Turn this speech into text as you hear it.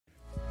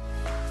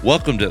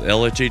Welcome to the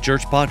LHA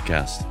Church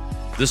Podcast.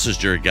 This is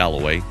Jerry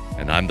Galloway,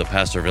 and I'm the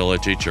pastor of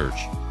LHA Church.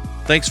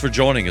 Thanks for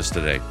joining us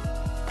today.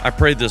 I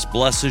pray this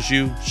blesses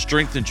you,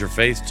 strengthens your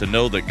faith to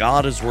know that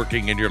God is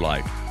working in your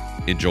life.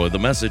 Enjoy the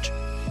message.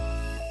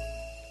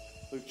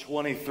 Luke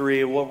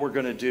 23, what we're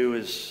going to do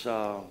is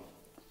going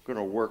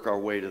to work our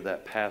way to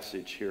that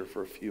passage here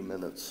for a few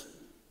minutes.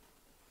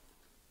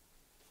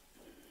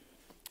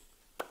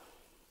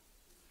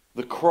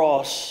 The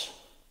cross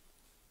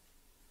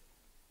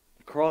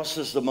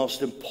is the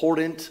most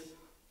important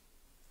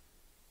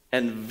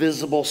and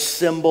visible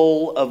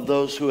symbol of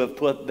those who have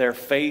put their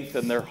faith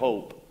and their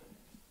hope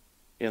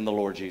in the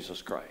Lord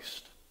Jesus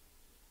Christ.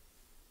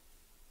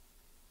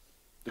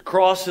 The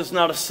cross is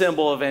not a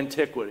symbol of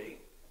antiquity.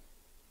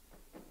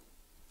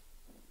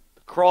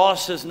 The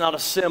cross is not a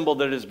symbol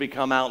that has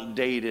become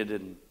outdated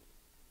and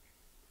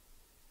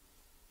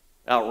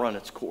outrun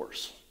its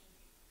course.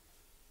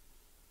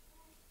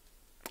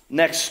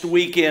 Next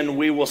weekend,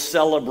 we will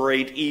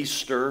celebrate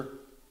Easter.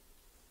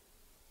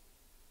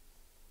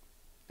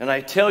 And I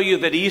tell you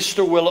that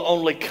Easter will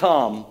only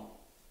come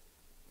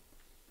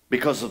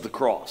because of the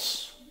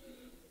cross.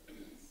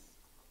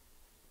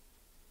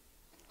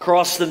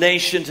 Across the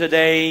nation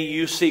today,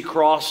 you see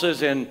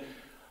crosses in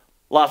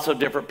lots of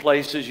different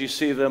places. You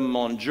see them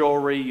on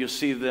jewelry. You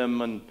see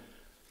them in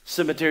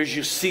cemeteries.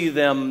 You see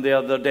them the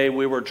other day.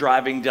 We were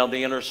driving down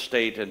the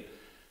interstate, and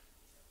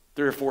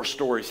 3 or 4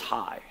 stories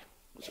high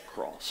was a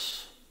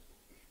cross.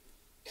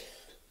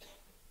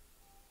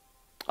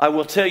 I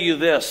will tell you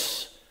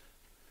this.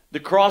 The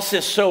cross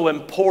is so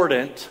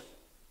important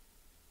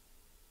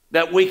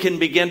that we can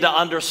begin to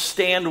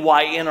understand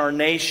why in our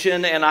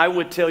nation, and I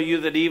would tell you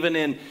that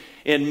even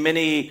in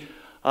many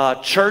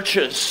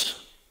churches,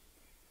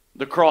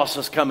 the cross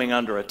is coming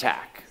under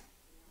attack.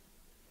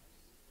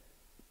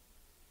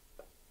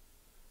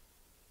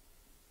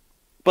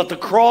 But the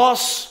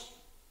cross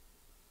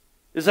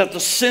is at the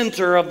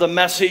center of the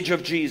message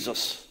of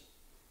Jesus.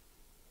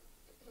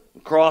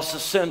 The cross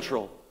is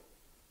central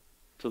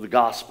to the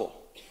gospel.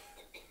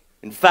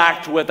 In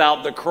fact,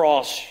 without the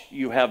cross,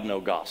 you have no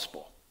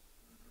gospel.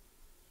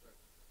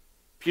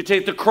 If you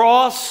take the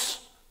cross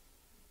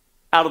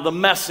out of the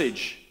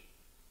message,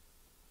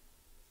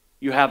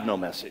 you have no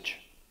message.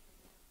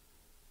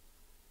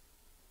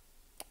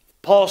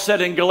 Paul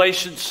said in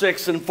Galatians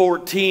 6 and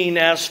 14,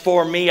 "As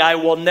for me, I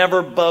will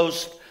never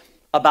boast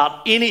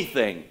about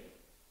anything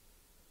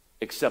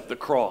except the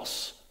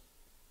cross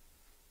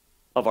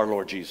of our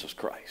Lord Jesus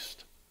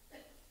Christ."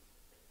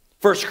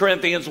 1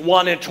 Corinthians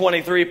 1 and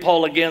 23,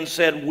 Paul again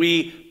said,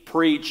 "We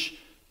preach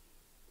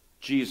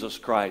Jesus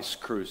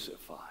Christ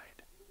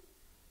crucified."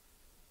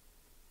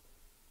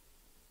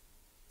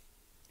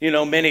 You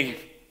know, many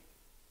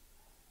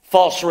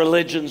false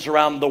religions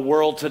around the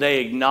world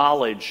today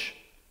acknowledge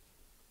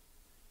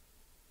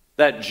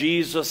that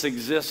Jesus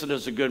existed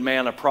as a good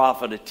man, a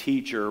prophet, a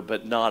teacher,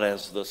 but not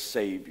as the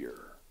Savior.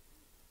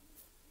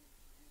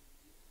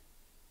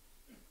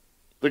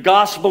 The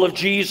gospel of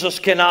Jesus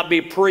cannot be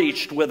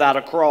preached without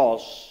a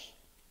cross.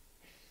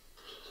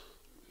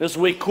 As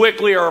we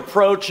quickly are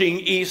approaching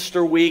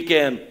Easter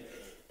weekend,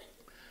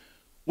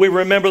 we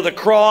remember the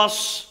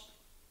cross,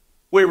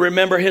 we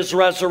remember his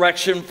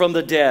resurrection from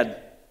the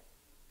dead.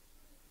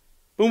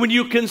 But when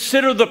you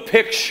consider the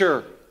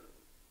picture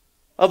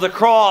of the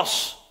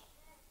cross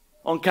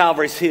on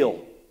Calvary's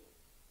Hill,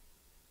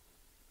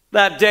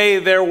 that day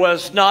there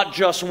was not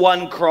just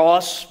one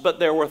cross, but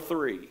there were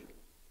 3.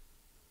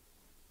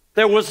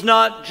 There was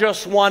not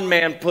just one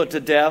man put to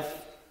death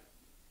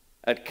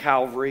at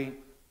Calvary.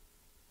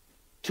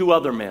 2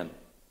 other men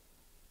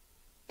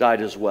died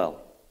as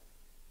well.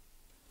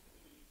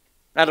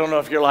 I don't know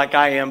if you're like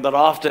I am, but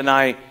often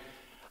I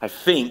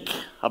think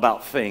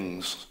about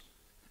things.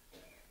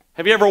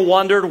 Have you ever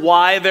wondered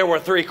why there were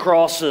 3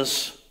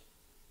 crosses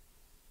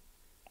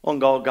on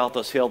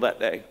Golgotha's Hill that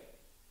day?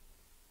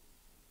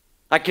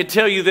 I can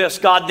tell you this,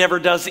 God never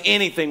does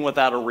anything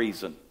without a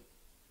reason.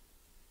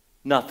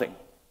 Nothing.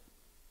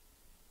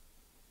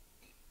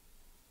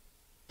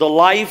 The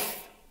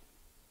life,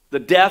 the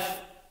death,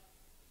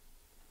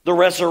 the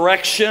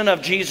resurrection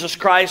of Jesus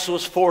Christ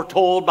was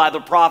foretold by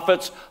the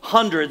prophets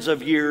hundreds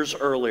of years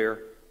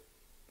earlier.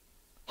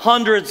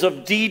 Hundreds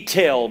of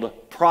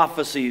detailed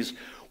prophecies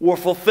were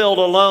fulfilled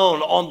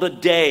alone on the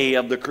day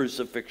of the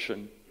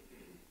crucifixion.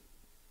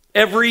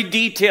 Every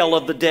detail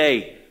of the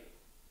day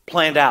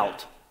planned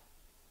out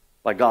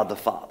by God the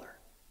Father.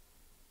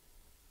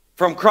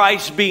 From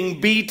Christ being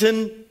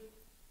beaten,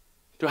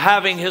 to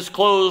having his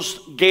clothes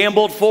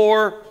gambled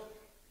for,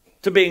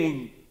 to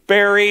being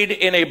buried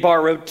in a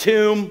borrowed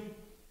tomb.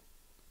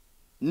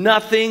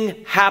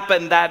 Nothing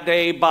happened that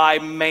day by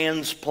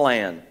man's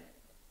plan.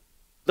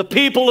 The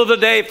people of the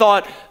day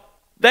thought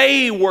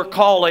they were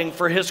calling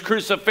for his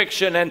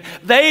crucifixion and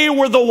they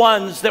were the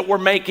ones that were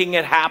making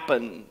it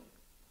happen.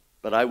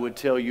 But I would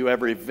tell you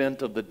every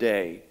event of the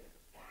day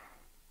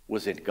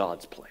was in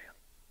God's plan.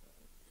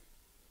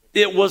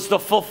 It was the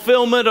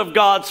fulfillment of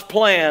God's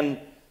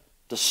plan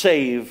to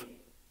save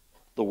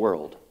the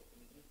world.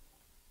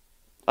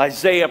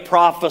 Isaiah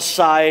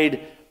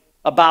prophesied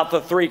about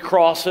the three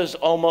crosses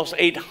almost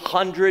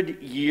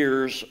 800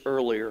 years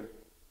earlier.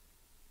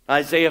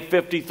 Isaiah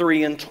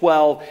 53 and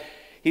 12,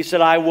 he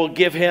said, I will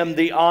give him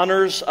the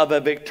honors of a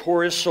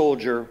victorious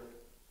soldier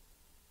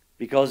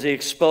because he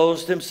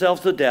exposed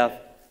himself to death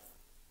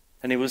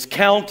and he was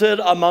counted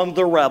among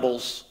the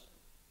rebels.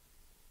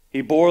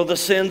 He bore the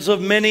sins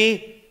of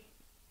many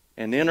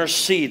and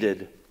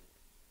interceded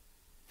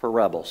for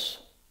rebels.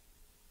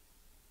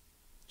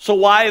 So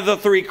why the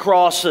three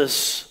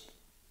crosses?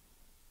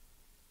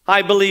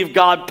 I believe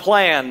God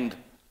planned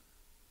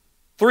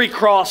three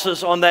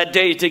crosses on that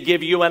day to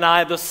give you and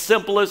I the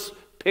simplest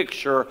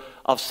picture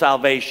of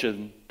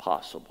salvation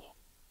possible.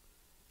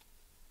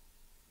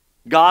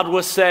 God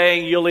was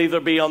saying you'll either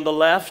be on the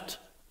left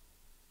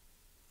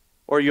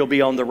or you'll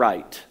be on the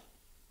right.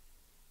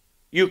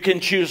 You can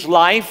choose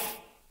life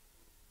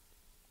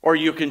or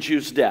you can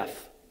choose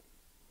death.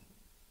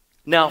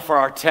 Now for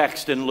our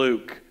text in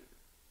Luke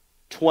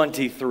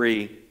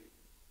 23.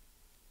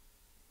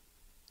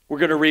 We're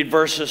going to read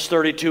verses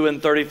 32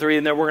 and 33,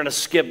 and then we're going to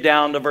skip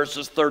down to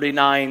verses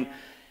 39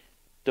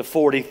 to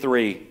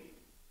 43.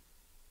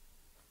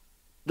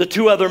 The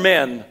two other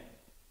men,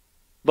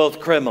 both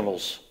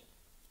criminals,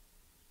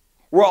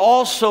 were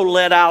also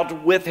led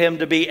out with him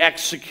to be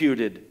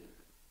executed.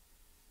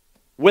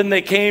 When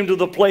they came to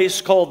the place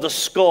called the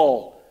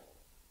Skull,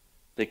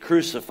 they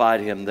crucified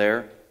him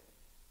there,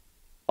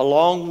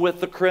 along with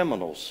the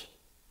criminals,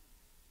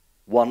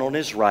 one on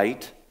his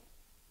right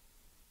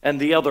and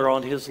the other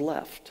on his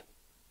left.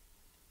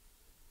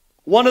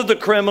 One of the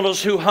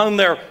criminals who hung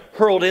there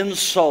hurled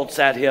insults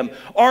at him.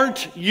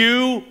 Aren't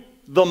you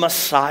the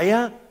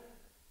Messiah?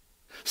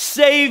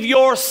 Save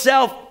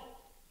yourself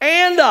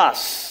and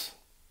us.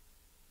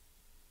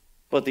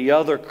 But the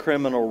other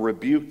criminal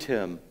rebuked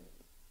him.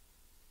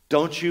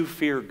 Don't you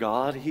fear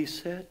God, he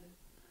said.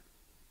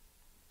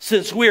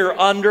 Since we are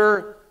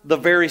under the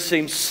very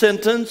same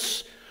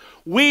sentence,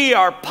 we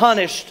are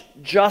punished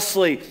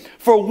justly,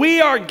 for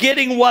we are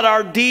getting what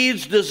our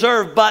deeds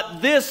deserve,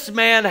 but this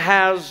man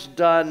has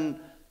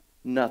done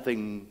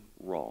nothing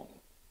wrong.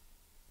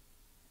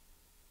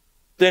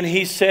 Then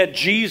he said,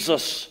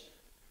 Jesus,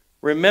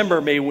 remember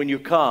me when you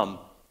come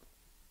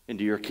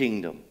into your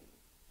kingdom.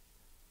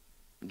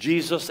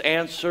 Jesus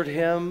answered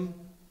him,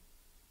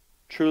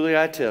 truly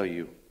I tell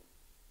you,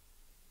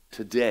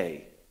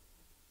 today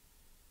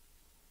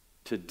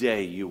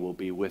you will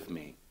be with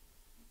me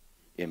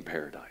in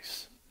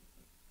paradise.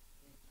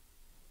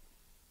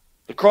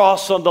 The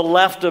cross on the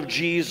left of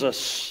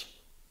Jesus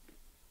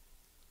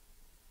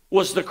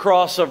was the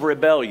cross of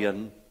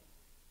rebellion.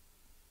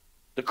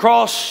 The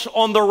cross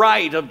on the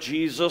right of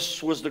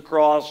Jesus was the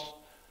cross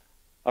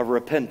of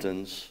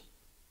repentance.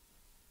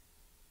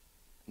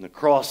 And the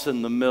cross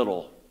in the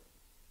middle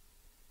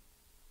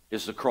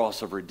is the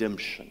cross of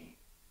redemption.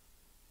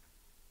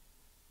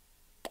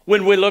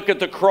 When we look at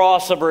the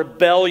cross of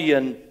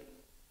rebellion,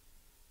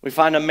 we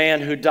find a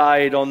man who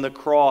died on the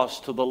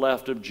cross to the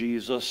left of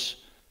Jesus,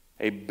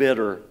 a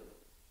bitter,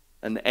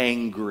 an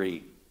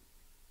angry,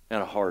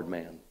 and a hard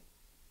man.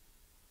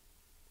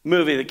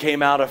 Movie that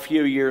came out a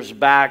few years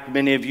back,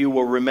 many of you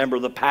will remember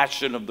The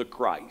Passion of the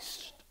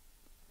Christ.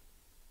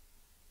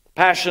 The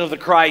Passion of the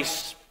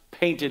Christ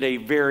painted a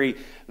very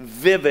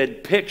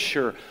vivid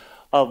picture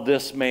of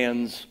this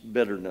man's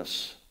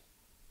bitterness.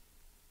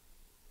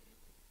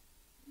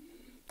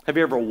 Have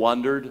you ever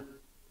wondered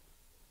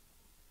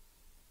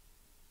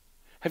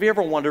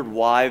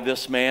why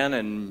this man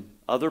and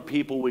other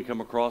people we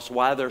come across,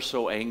 why they're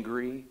so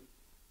angry?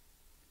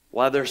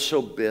 Why they're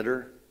so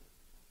bitter?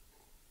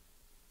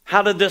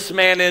 How did this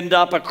man end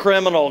up a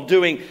criminal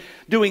doing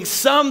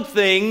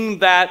something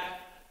that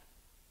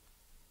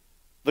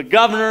the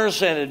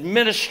governors and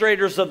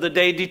administrators of the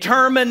day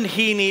determined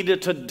he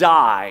needed to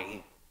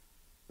die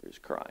for his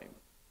crime?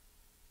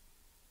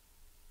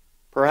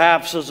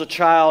 Perhaps as a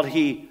child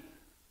he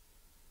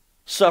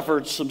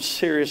suffered some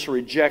serious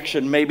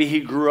rejection. Maybe he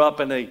grew up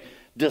in a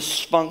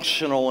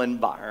dysfunctional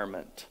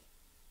environment.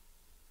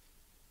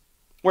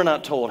 We're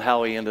not told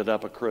how he ended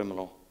up a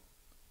criminal.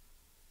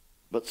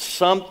 But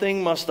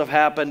something must have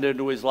happened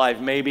into his life.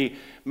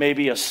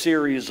 Maybe a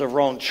series of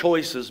wrong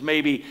choices.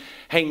 Maybe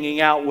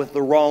hanging out with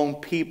the wrong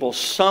people.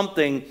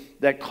 Something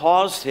that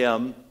caused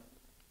him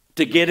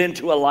to get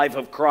into a life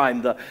of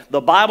crime.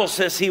 The Bible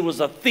says he was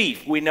a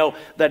thief. We know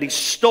that he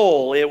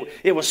stole.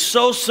 It was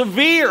so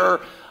severe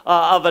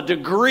of a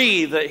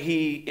degree that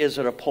he is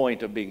at a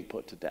point of being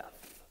put to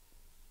death.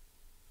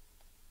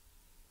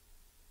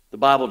 The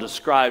Bible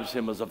describes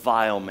him as a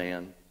vile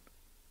man.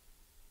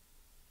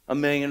 A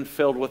man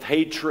filled with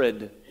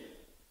hatred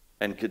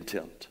and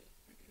contempt.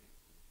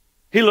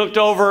 He looked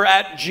over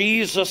at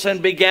Jesus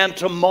and began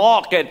to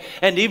mock and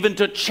even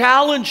to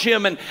challenge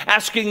him and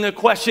asking the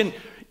question,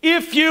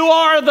 if you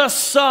are the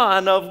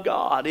Son of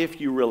God, if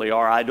you really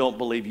are, I don't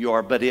believe you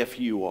are, but if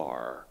you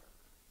are,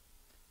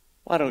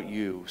 why don't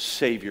you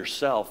save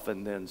yourself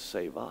and then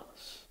save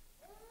us?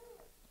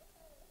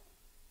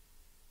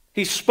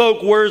 He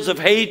spoke words of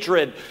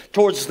hatred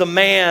towards the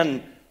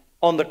man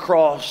on the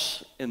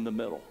cross in the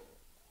middle.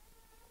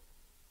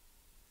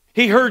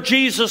 He heard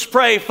Jesus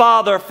pray,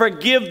 "Father,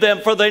 forgive them,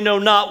 for they know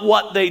not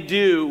what they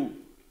do."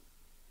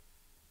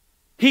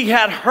 He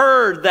had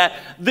heard that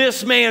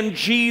this man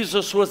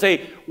Jesus was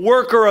a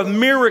worker of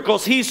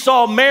miracles. He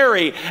saw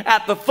Mary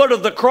at the foot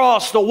of the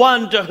cross, the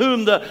one to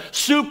whom the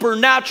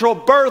supernatural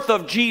birth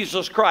of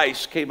Jesus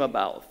Christ came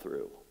about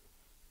through.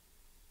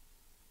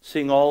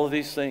 Seeing all of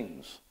these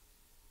things,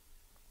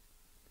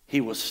 he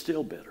was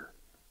still bitter.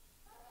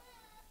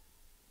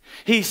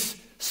 He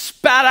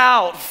spat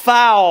out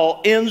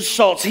foul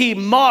insults. He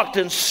mocked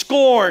and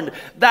scorned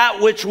that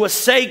which was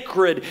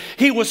sacred.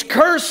 He was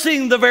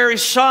cursing the very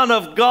Son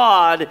of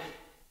God.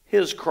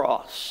 His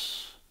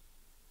cross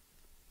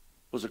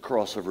was a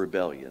cross of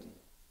rebellion.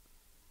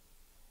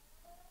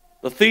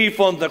 The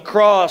thief on the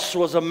cross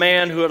was a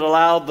man who had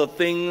allowed the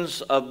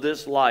things of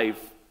this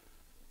life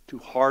to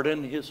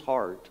harden his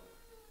heart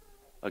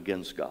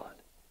against God.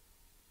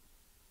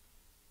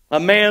 A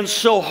man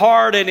so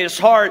hard in his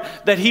heart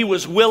that he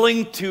was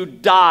willing to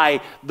die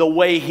the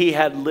way he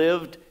had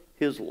lived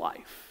his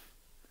life.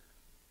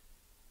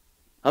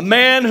 A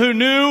man who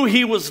knew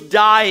he was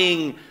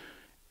dying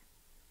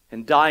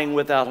and dying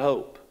without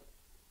hope.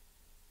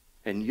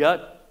 And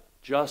yet,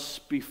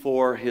 just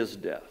before his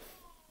death,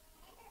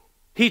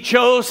 he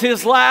chose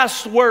his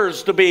last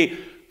words to be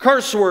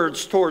curse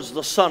words towards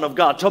the Son of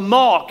God, to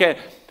mock and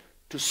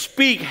to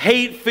speak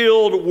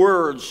hate-filled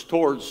words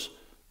towards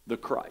the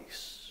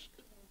Christ.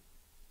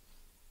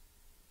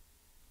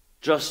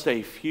 Just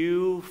a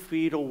few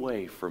feet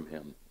away from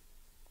him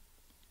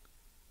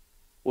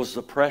was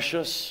the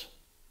precious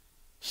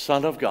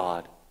Son of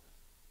God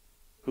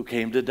who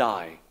came to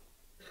die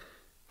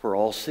for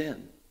all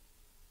sin.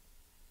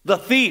 The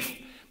thief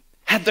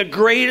had the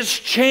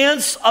greatest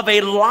chance of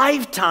a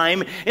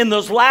lifetime in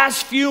those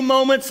last few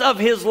moments of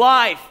his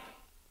life.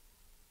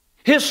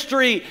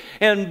 History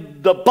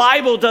and the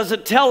Bible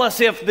doesn't tell us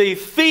if the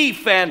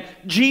thief and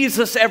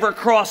Jesus ever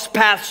crossed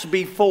paths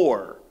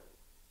before.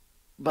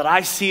 But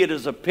I see it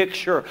as a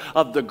picture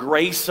of the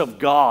grace of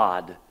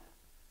God.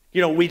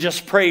 You know, we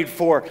just prayed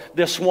for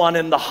this one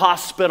in the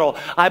hospital.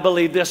 I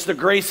believe the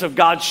grace of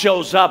God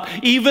shows up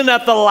even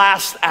at the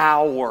last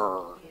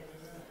hour.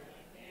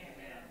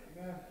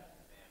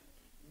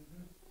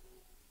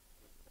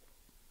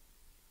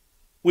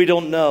 We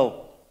don't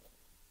know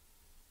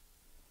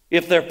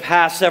if their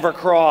paths ever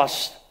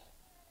crossed.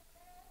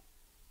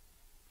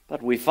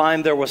 But we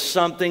find there was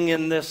something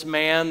in this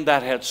man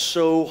that had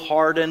so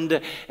hardened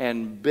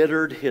and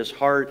bittered his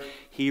heart,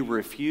 he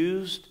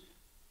refused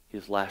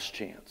his last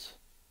chance.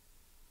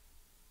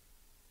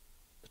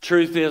 The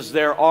truth is,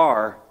 there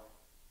are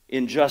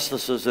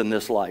injustices in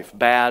this life.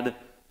 Bad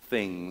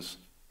things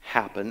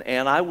happen.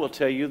 And I will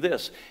tell you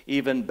this,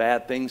 even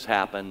bad things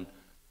happen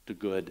to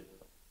good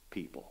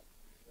people.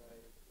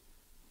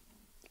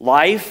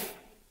 Life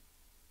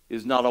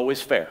is not always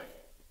fair.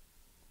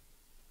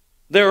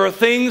 There are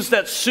things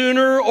that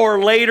sooner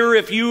or later,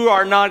 if you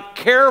are not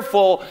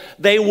careful,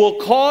 they will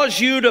cause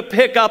you to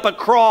pick up a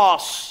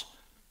cross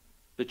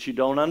that you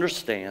don't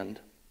understand.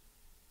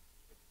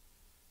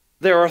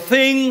 There are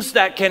things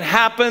that can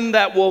happen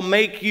that will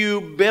make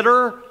you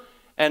bitter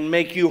and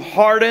make you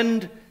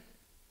hardened.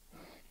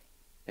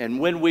 And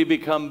when we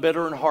become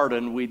bitter and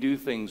hardened, we do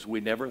things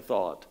we never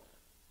thought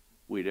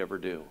we'd ever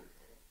do.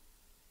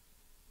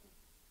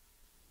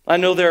 I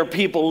know there are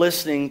people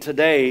listening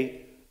today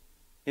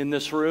in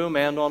this room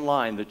and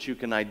online that you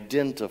can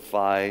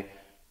identify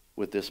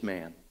with this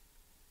man.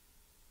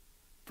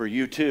 For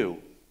you too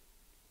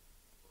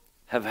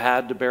have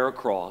had to bear a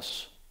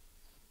cross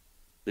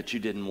that you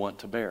didn't want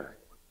to bear.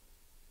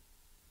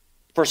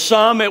 For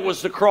some, it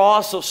was the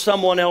cross of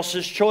someone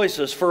else's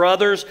choices. For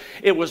others,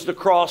 it was the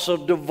cross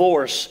of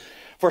divorce.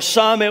 For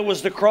some, it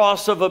was the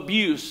cross of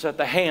abuse at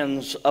the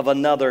hands of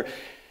another.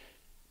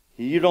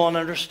 You don't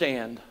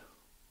understand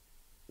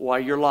why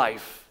your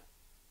life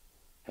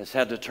has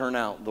had to turn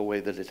out the way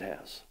that it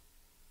has.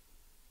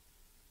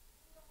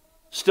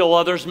 Still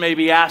others may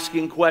be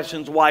asking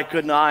questions, why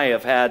couldn't I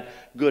have had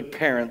good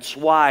parents?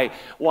 Why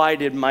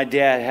did my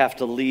dad have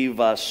to leave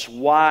us?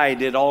 Why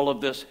did all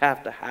of this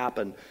have to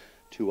happen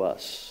to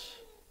us?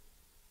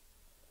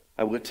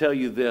 I will tell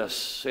you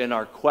this, in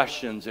our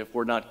questions, if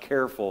we're not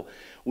careful,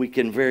 we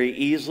can very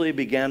easily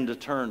begin to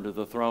turn to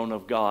the throne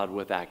of God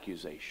with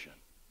accusation.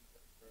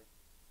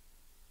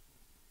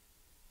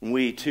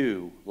 We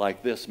too,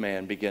 like this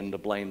man, begin to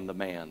blame the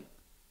man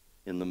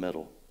in the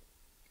middle.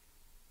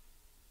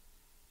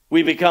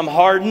 We become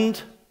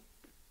hardened.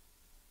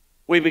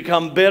 We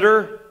become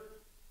bitter.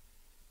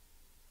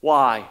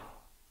 Why?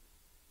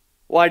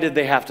 Why did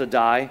they have to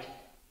die?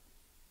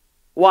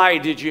 Why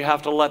did you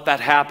have to let that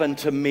happen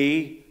to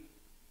me?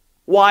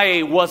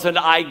 Why wasn't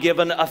I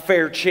given a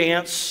fair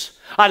chance?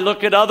 I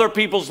look at other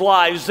people's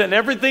lives and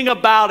everything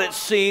about it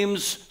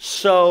seems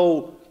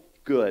so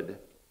good.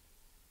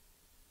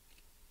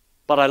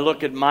 But I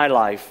look at my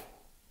life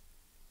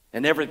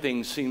and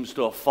everything seems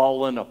to have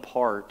fallen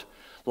apart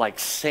like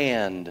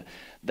sand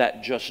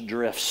that just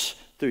drifts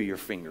through your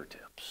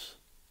fingertips.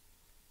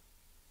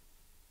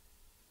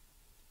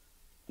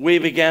 we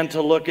began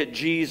to look at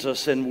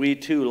Jesus, and we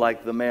too,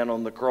 like the man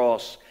on the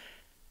cross,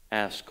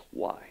 ask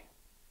why.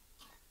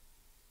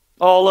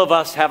 All of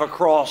us have a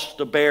cross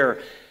to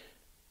bear.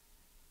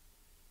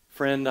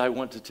 Friend, I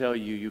want to tell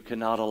you, you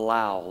cannot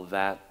allow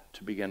that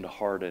to begin to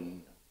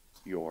harden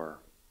your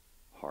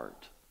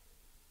heart.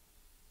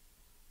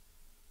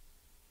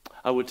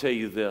 I would tell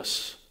you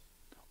this,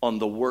 on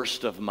the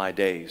worst of my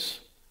days,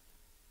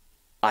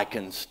 I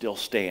can still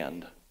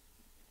stand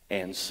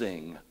and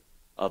sing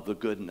of the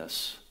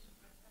goodness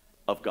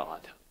of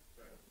God.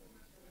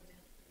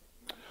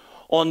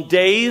 On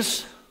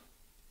days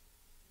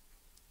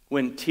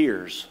when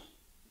tears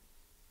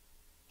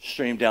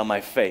stream down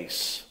my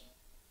face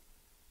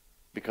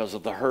because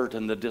of the hurt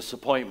and the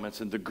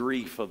disappointments and the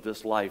grief of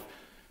this life,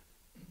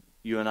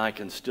 you and I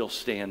can still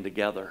stand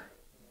together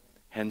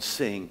and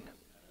sing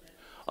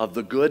of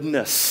the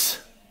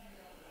goodness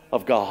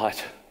of God.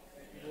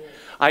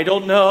 I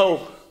don't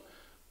know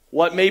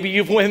what maybe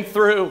you've went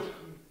through.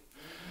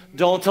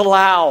 Don't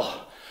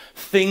allow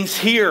things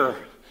here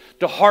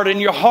to harden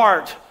your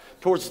heart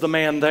towards the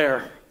man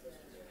there.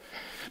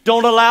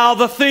 Don't allow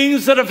the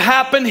things that have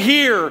happened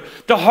here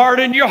to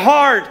harden your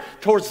heart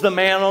towards the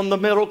man on the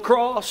middle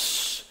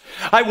cross.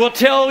 I will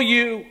tell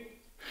you,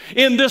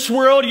 in this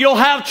world you'll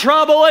have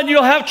trouble and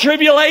you'll have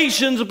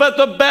tribulations, but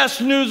the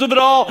best news of it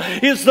all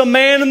is the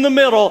man in the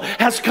middle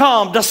has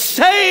come to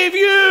save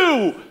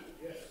you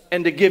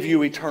and to give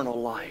you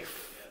eternal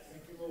life.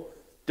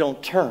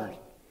 Don't turn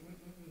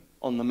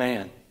on the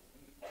man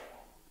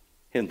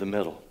in the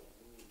middle.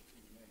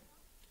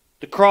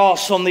 The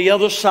cross on the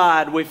other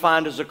side we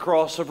find is a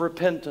cross of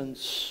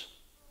repentance.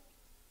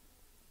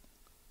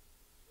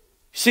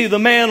 See, the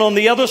man on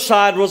the other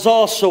side was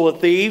also a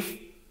thief.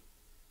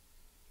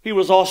 He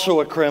was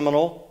also a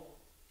criminal.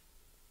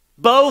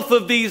 Both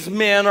of these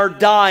men are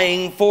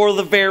dying for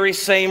the very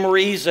same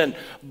reason.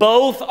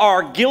 Both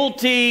are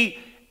guilty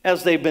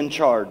as they've been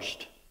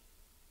charged.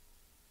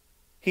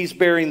 He's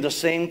bearing the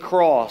same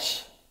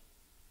cross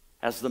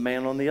as the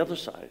man on the other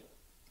side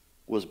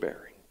was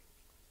bearing.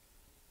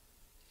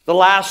 The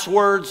last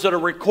words that are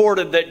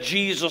recorded that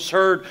Jesus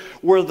heard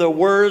were the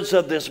words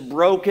of this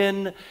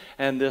broken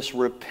and this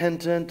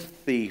repentant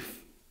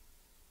thief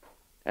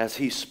as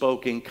he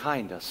spoke in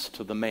kindness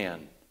to the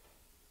man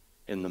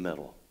in the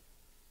middle.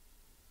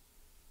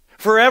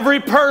 For every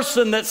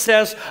person that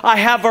says, I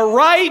have a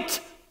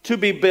right to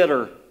be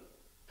bitter,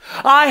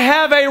 I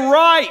have a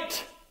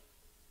right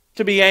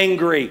to be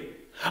angry,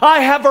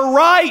 I have a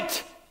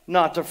right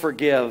not to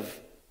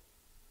forgive,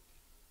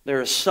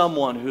 there is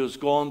someone who has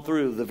gone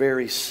through the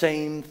very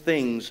same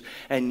things,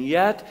 and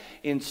yet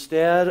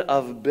instead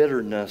of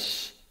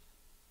bitterness,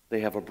 they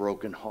have a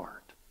broken heart.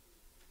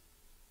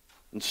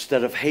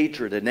 Instead of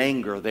hatred and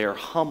anger, they are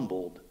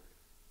humbled.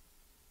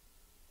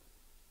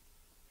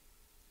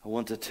 I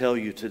want to tell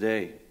you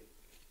today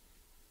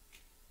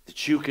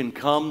that you can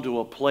come to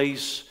a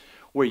place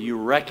where you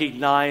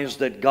recognize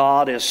that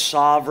God is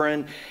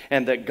sovereign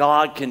and that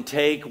God can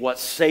take what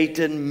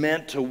Satan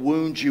meant to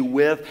wound you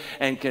with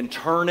and can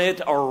turn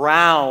it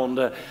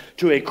around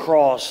to a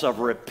cross of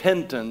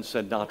repentance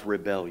and not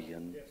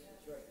rebellion.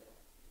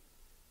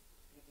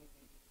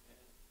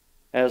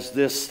 As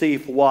this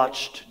thief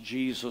watched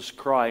Jesus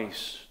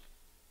Christ,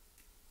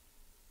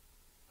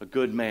 a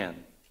good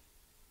man,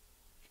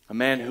 a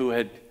man who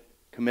had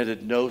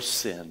committed no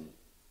sin,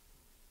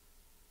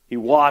 he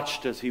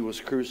watched as he was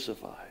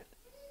crucified.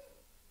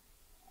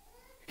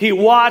 He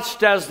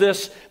watched as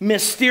this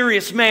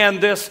mysterious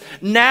man, this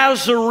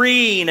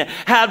Nazarene,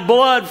 had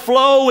blood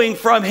flowing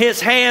from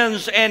his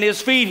hands and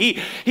his feet.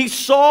 He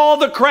saw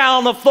the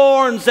crown of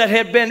thorns that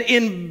had been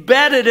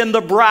embedded in the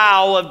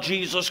brow of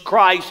Jesus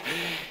Christ.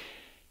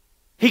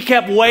 He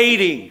kept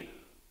waiting,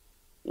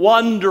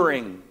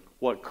 wondering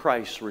what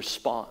Christ's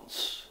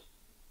response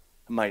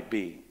might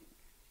be.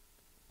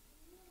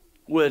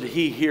 Would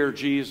he hear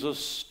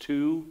Jesus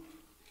too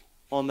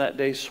on that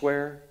day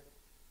swear?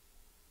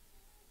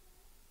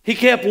 He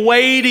kept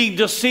waiting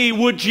to see,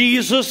 would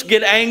Jesus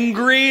get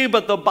angry?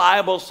 But the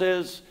Bible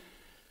says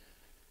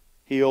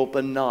he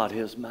opened not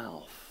his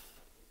mouth.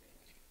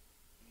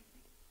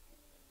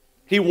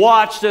 He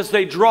watched as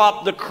they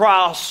dropped the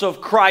cross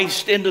of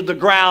Christ into the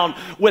ground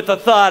with a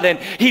thud. And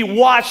he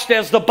watched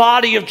as the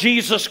body of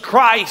Jesus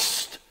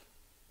Christ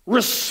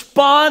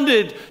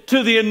responded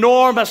to the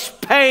enormous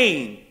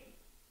pain.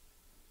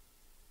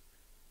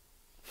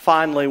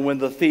 Finally, when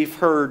the thief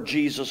heard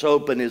Jesus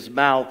open his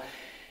mouth,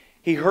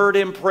 he heard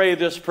him pray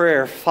this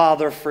prayer,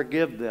 Father,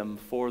 forgive them,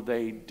 for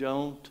they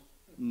don't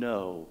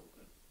know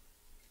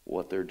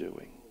what they're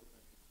doing.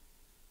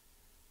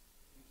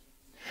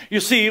 You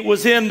see, it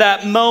was in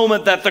that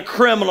moment that the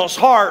criminal's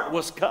heart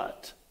was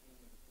cut.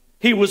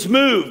 He was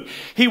moved.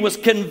 He was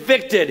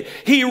convicted.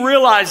 He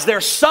realized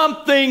there's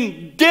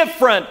something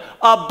different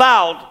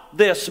about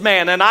this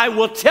man. And I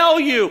will tell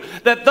you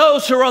that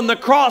those who are on the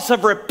cross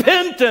of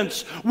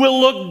repentance will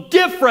look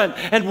different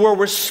and will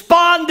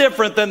respond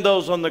different than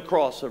those on the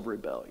cross of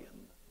rebellion.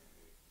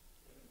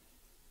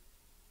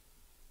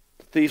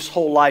 Thief's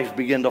whole life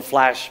began to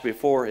flash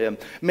before him.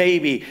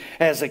 Maybe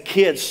as a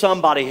kid,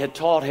 somebody had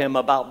taught him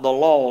about the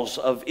laws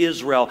of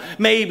Israel.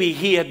 Maybe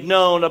he had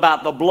known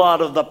about the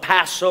blood of the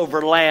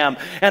Passover lamb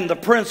and the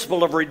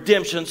principle of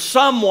redemption.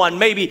 Someone,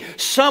 maybe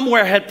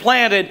somewhere, had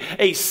planted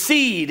a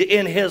seed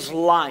in his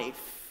life.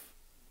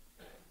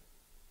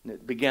 And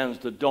it begins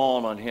to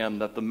dawn on him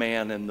that the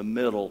man in the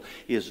middle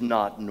is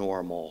not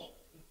normal.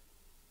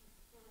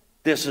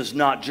 This is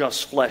not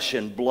just flesh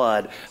and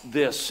blood.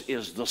 This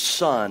is the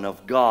Son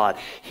of God.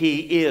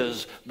 He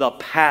is the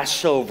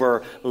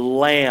Passover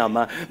lamb.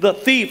 The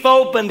thief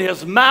opened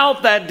his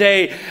mouth that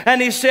day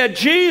and he said,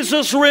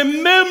 Jesus,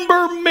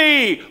 remember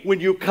me when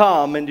you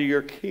come into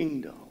your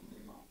kingdom.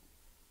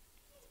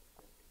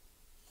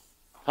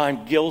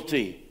 I'm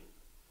guilty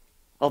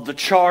of the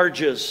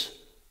charges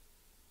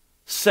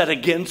set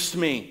against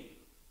me.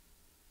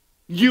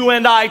 You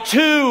and I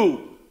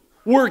too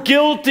were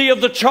guilty of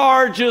the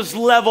charges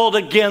leveled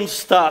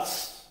against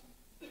us.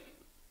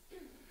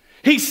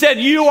 He said,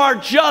 you are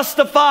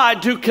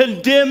justified to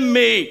condemn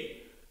me.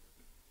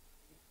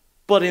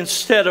 But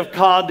instead of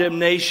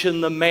condemnation,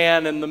 the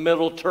man in the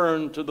middle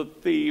turned to the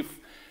thief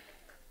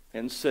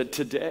and said,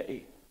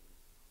 today,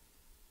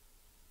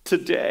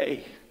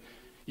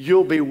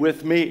 you'll be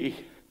with me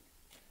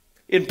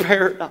in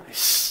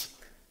paradise.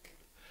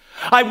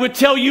 I would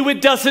tell you it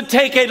doesn't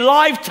take a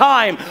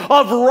lifetime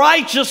of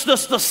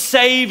righteousness to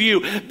save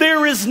you.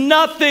 There is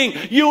nothing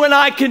you and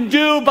I can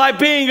do by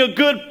being a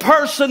good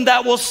person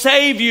that will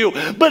save you.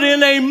 But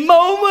in a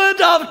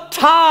moment of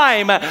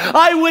time,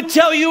 I would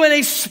tell you in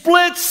a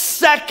split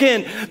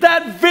second,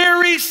 that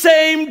very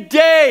same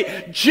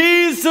day,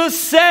 Jesus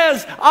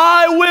says,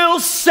 I will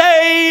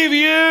save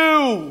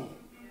you.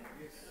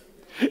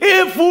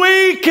 If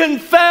we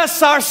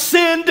confess our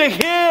sin to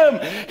Him,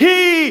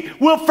 He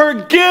will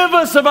forgive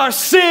us of our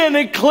sin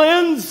and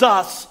cleanse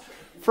us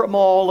from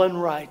all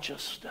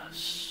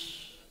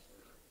unrighteousness.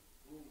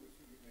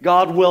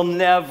 God will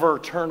never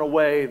turn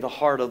away the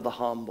heart of the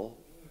humble.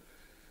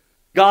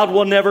 God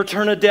will never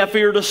turn a deaf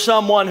ear to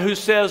someone who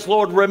says,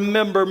 Lord,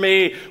 remember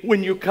me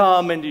when you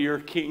come into your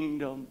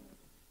kingdom.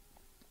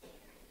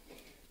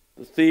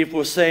 The thief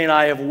was saying,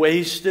 I have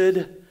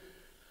wasted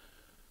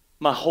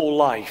my whole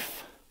life.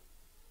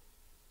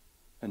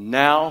 And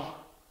now,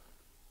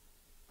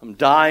 I'm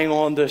dying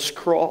on this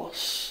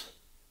cross.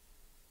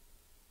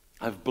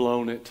 I've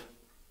blown it.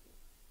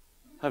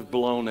 I've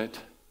blown it.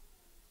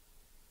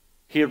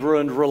 He had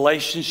ruined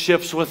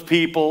relationships with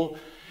people.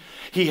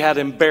 He had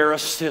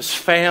embarrassed his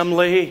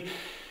family.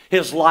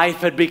 His life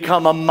had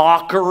become a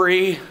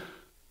mockery.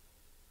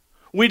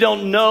 We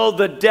don't know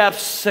the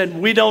depths and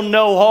we don't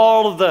know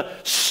all of the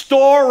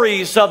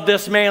stories of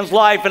this man's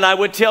life. And I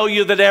would tell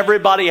you that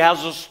everybody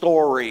has a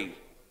story.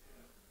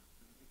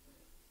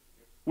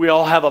 We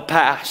all have a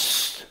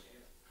past.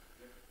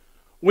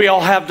 We all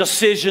have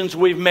decisions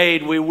we've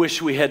made we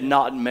wish we had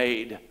not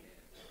made.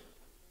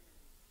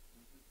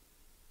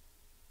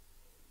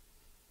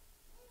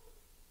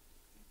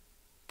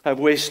 I've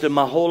wasted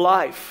my whole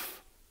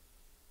life.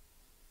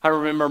 I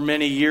remember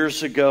many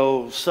years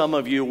ago, some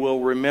of you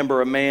will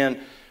remember a man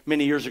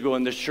many years ago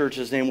in this church.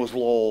 His name was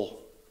Lowell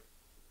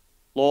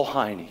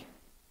Heine.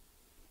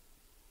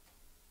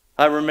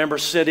 I remember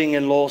sitting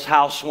in Lowell's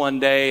house one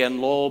day,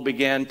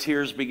 and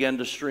tears began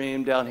to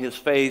stream down his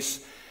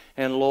face,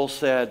 and Lowell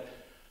said,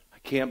 I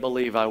can't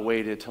believe I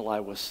waited till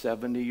I was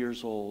 70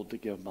 years old to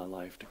give my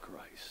life to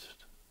Christ.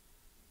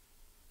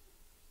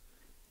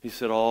 He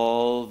said,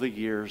 all the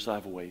years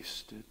I've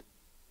wasted.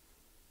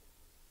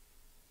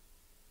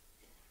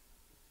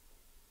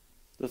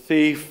 The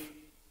thief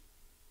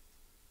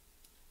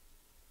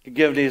had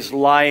given his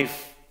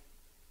life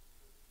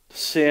to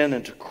sin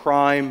and to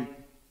crime.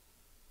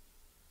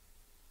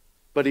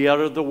 But he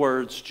uttered the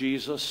words,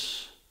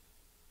 Jesus,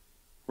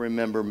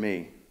 remember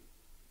me.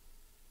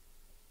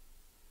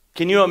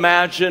 Can you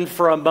imagine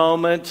for a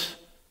moment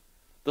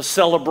the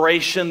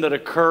celebration that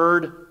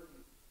occurred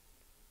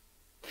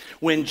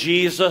when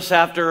Jesus,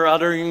 after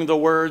uttering the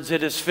words,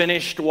 it is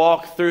finished,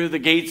 walked through the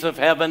gates of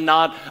heaven,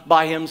 not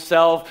by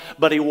himself,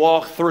 but he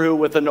walked through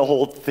with an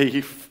old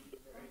thief.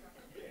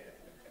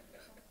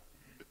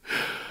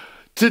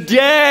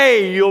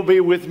 Today you'll be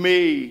with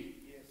me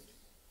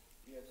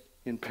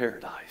in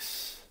paradise.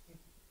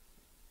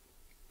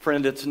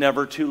 Friend, it's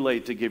never too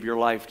late to give your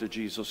life to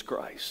Jesus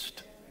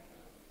Christ.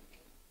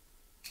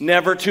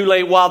 Never too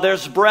late. While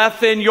there's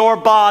breath in your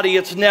body,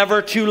 it's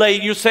never too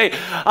late. You say,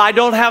 I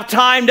don't have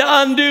time to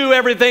undo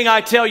everything. I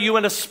tell you,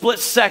 in a split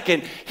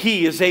second,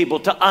 He is able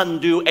to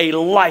undo a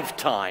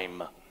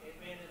lifetime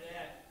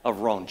of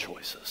wrong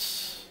choices.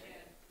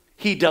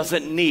 He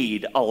doesn't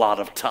need a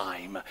lot of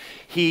time.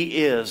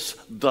 He is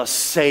the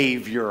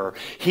Savior.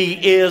 He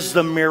is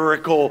the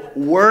miracle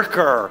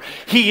worker.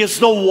 He is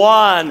the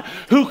one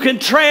who can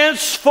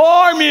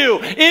transform you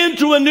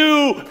into a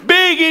new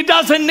being. He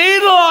doesn't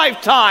need a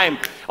lifetime.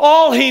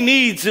 All He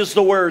needs is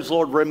the words,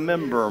 Lord,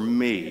 remember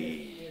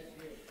me.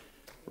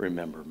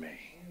 Remember me.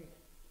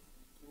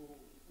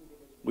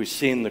 We've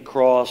seen the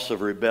cross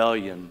of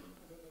rebellion.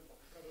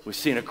 We've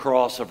seen a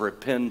cross of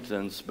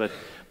repentance, but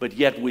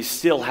yet we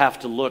still have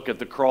to look at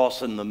the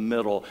cross in the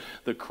middle,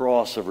 the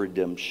cross of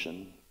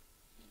redemption.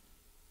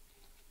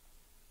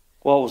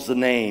 What was the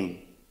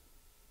name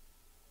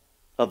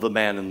of the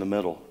man in the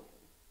middle?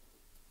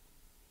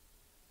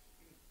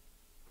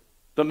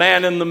 The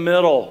man in the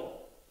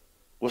middle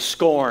was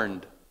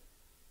scorned.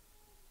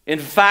 In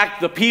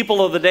fact, the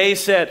people of the day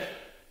said,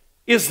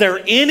 "Is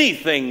there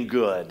anything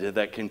good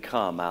that can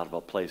come out of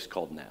a place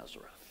called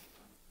Nazareth?"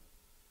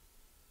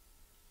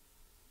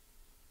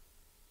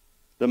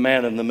 The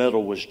man in the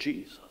middle was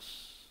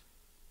Jesus.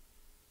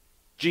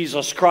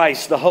 Jesus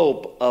Christ, the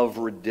hope of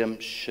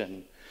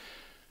redemption.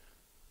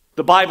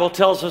 The Bible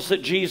tells us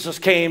that Jesus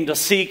came to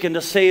seek and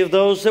to save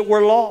those that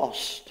were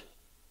lost.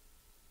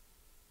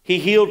 He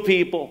healed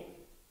people.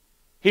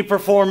 He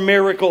performed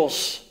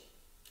miracles.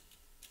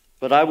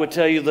 But I would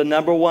tell you the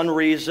number one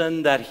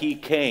reason that he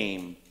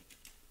came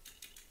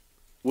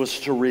was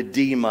to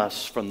redeem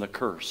us from the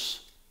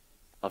curse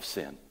of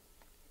sin.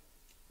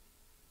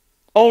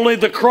 Only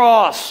the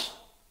cross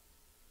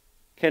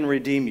can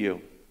redeem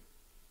you.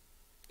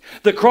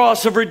 The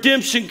cross of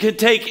redemption can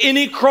take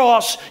any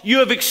cross you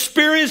have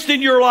experienced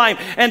in your life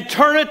and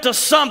turn it to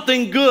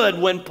something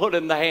good when put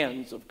in the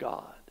hands of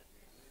God.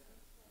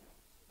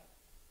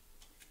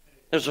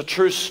 There's a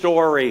true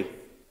story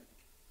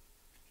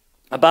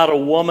about a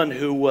woman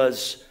who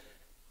was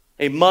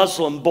a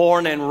Muslim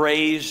born and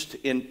raised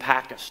in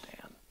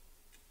Pakistan.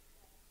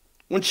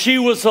 When she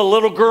was a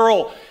little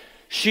girl,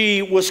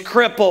 she was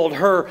crippled.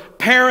 Her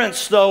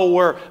parents, though,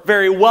 were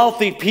very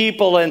wealthy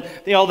people, and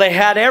they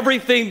had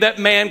everything that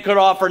man could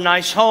offer: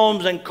 nice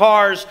homes and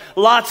cars,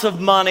 lots of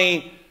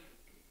money.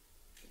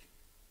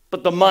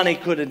 But the money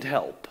couldn't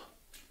help.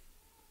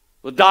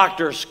 The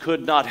doctors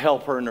could not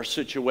help her in her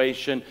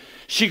situation.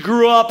 She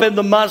grew up in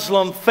the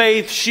Muslim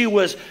faith. She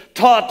was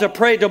taught to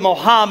pray to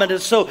Muhammad,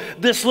 and so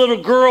this little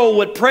girl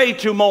would pray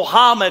to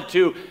Muhammad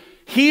to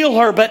heal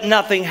her, but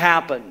nothing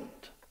happened.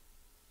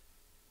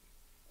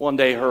 One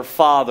day her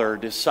father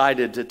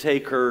decided to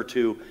take her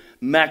to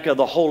Mecca,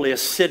 the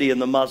holiest city in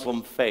the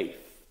Muslim faith.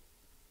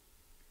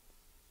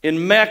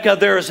 In Mecca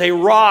there is a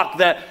rock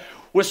that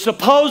was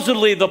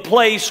supposedly the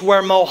place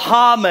where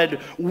Muhammad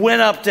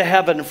went up to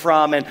heaven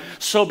from. And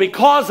so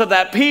because of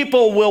that,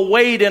 people will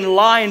wait in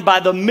line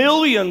by the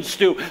millions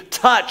to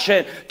touch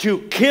and to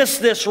kiss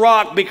this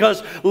rock,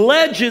 because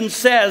legend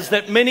says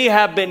that many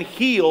have been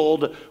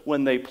healed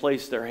when they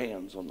place their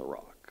hands on the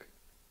rock.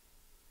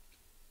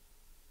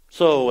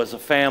 So as a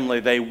family,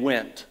 they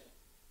went.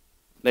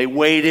 They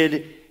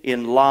waited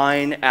in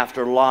line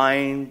after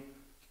line.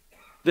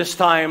 This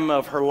time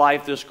of her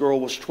life, this girl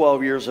was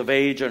 12 years of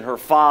age, and her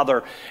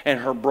father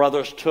and her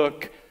brothers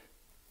took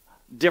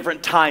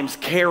different times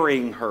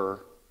carrying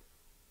her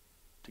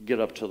to get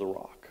up to the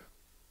rock.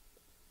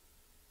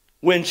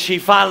 When she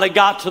finally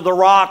got to the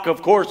rock,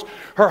 of course,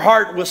 her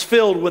heart was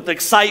filled with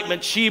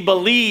excitement. She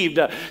believed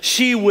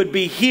she would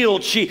be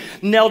healed. She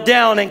knelt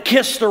down and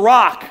kissed the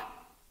rock.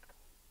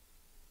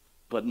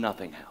 But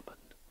nothing happened.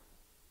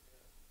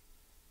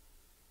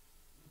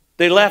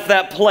 They left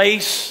that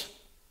place.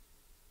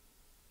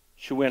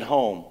 She went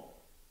home,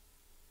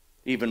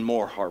 even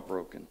more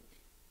heartbroken,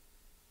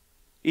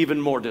 even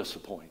more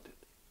disappointed.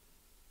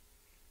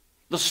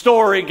 The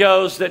story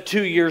goes that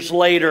 2 years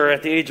later,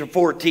 at the age of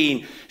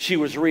 14, she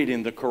was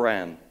reading the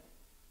Quran.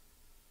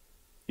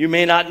 You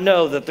may not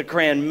know that the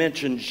Quran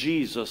mentions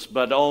Jesus,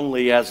 but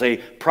only as a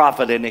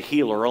prophet and a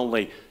healer,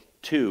 only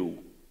 2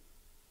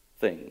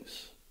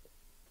 things.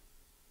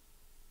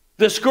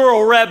 This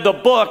girl read the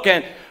book,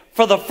 and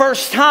for the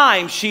first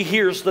time she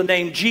hears the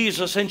name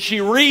Jesus, and she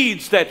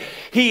reads that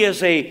he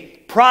is a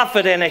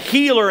prophet and a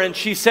healer. And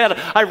she said,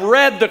 "I've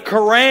read the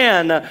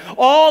Quran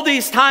all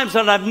these times,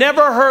 and I've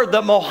never heard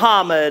that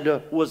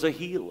Muhammad was a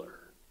healer.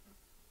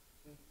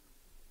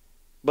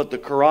 But the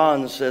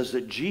Quran says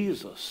that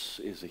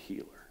Jesus is a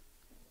healer."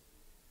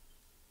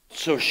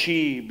 So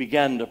she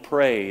began to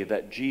pray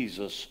that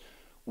Jesus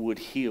would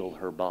heal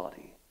her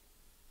body.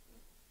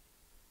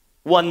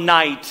 One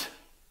night,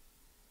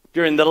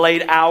 during the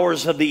late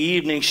hours of the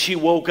evening, she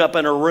woke up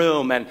in her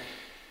room, and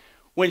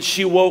when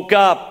she woke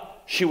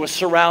up, she was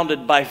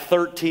surrounded by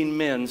 13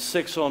 men,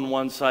 6 on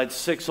one side,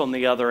 6 on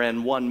the other,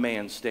 and 1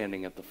 man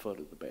standing at the foot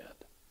of the bed.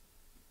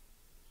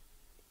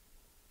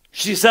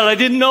 She said, "I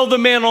didn't know the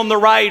man on the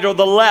right or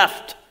the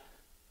left,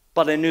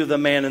 but I knew the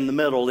man in the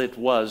middle. It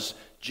was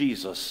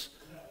Jesus,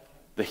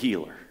 the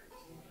healer."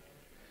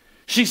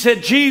 She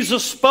said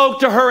Jesus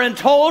spoke to her and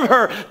told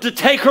her to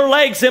take her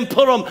legs and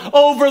put them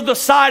over the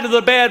side of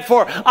the bed,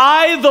 "For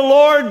I, the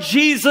Lord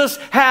Jesus,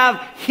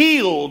 have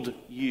healed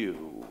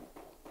you."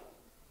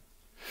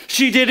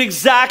 She did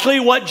exactly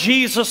what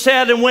Jesus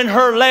said, and when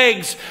her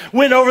legs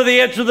went over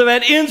the edge of the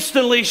bed,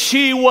 instantly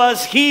she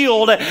was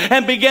healed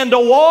and began to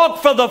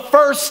walk for the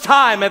first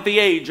time at the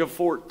age of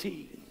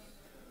 14.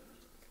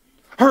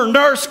 Her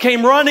nurse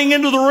came running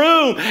into the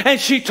room, and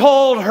she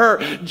told her,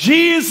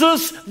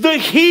 "Jesus the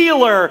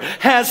healer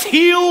has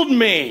healed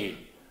me."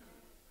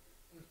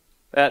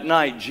 That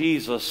night,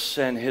 Jesus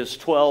and his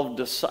 12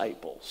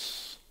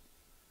 disciples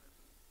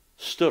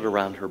stood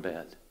around her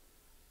bed.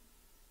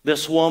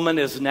 This woman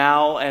is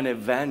now an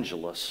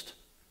evangelist,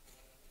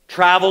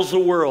 travels the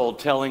world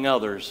telling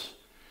others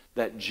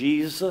that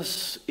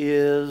Jesus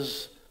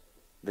is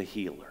the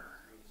healer.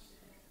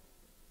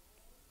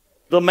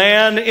 The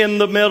man in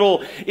the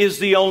middle is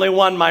the only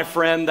one, my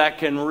friend, that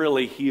can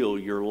really heal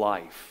your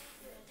life.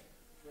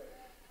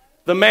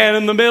 The man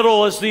in the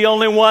middle is the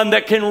only one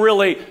that can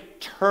really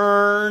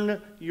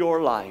turn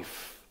your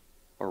life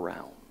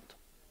around.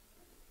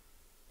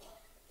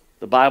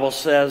 The Bible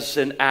says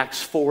in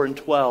Acts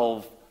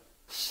 4:12,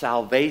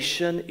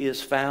 salvation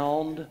is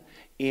found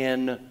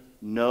in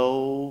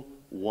no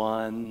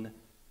one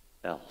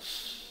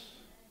else.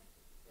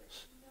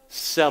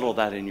 Settle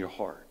that in your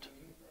heart.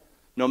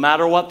 No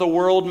matter what the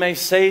world may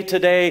say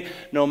today,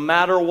 no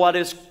matter what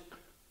is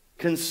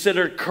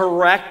considered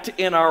correct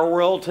in our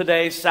world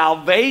today,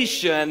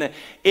 salvation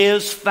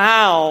is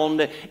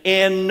found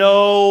in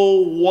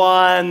no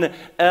one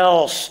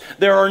else.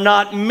 There are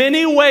not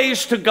many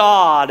ways to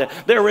God.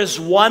 There is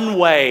one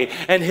way,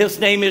 and His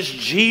name is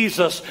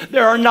Jesus.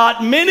 There are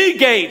not many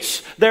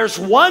gates. There's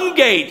one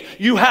gate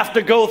you have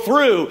to go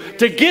through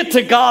to get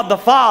to God the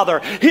Father.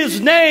 His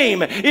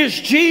name is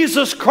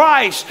Jesus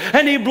Christ,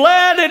 and He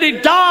bled and He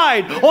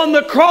died on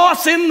the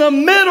cross in the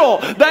middle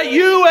that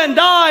you and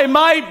I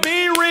might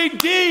be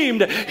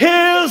redeemed.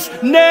 His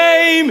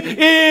name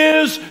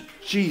is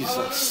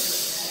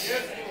Jesus.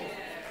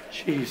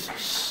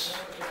 Jesus.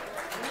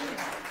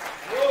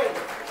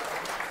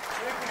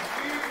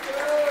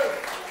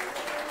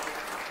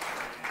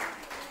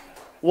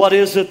 What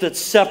is it that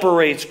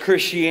separates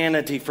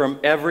Christianity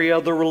from every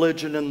other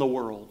religion in the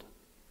world?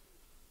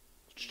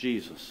 It's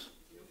Jesus.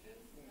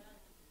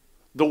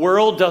 The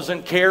world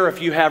doesn't care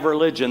if you have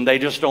religion. They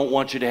just don't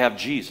want you to have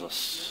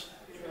Jesus.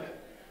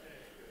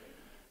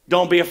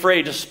 Don't be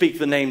afraid to speak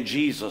the name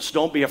Jesus.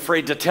 Don't be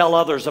afraid to tell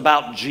others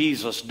about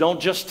Jesus. Don't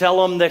just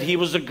tell them that He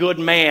was a good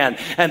man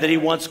and that He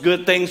wants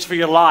good things for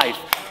your life.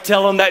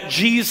 Tell them that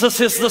Jesus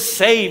is the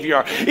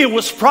Savior. It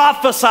was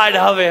prophesied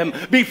of Him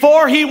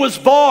before He was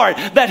born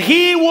that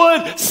He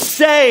would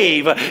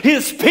save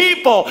His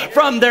people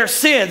from their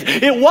sins.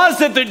 It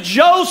wasn't that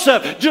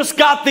Joseph just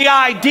got the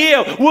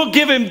idea, we'll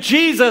give him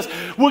Jesus,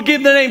 we'll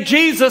give the name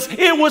Jesus.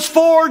 It was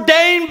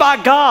foreordained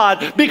by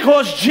God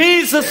because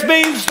Jesus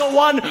means the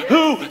one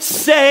who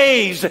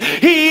saves.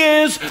 He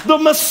is the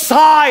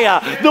Messiah,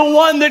 the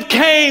one that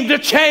came to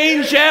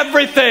change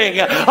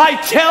everything.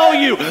 I tell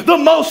you, the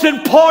most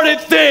important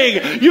thing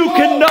you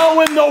can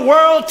know in the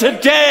world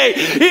today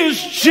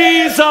is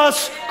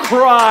Jesus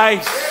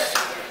Christ.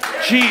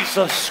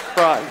 Jesus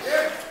Christ.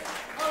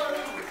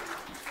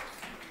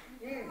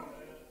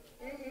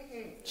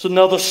 It's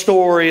another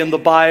story in the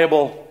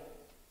Bible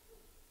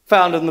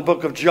found in the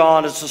book of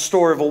John. It's the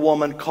story of a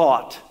woman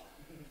caught.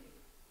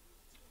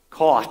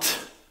 Caught.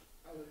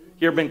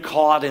 You ever been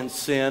caught in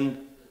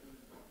sin?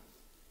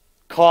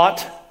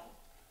 Caught? I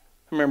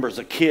remember as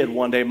a kid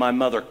one day my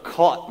mother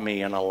caught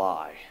me in a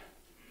lie.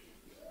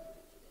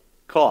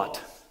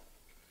 Caught.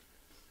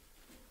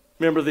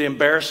 Remember the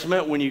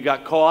embarrassment when you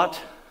got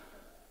caught?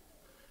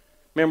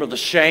 Remember the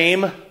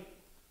shame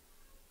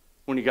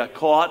when you got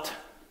caught?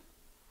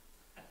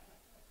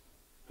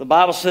 The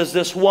Bible says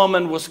this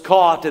woman was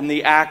caught in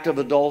the act of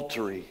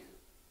adultery.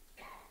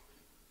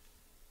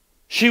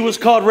 She was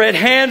caught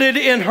red-handed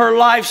in her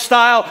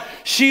lifestyle.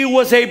 She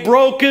was a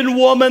broken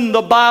woman,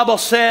 the Bible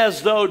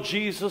says, though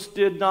Jesus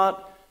did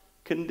not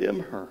condemn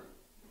her.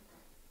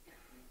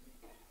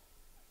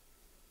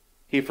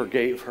 He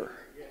forgave her.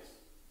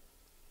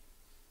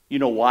 You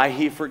know why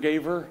He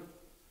forgave her?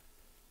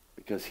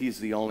 Because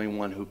He's the only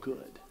one who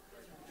could.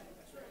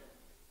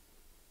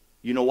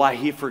 You know why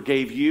He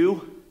forgave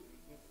you?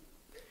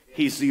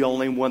 He's the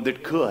only one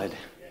that could.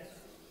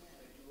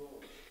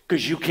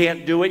 Because you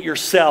can't do it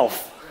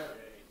yourself.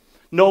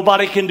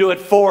 Nobody can do it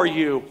for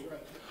you.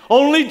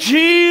 Only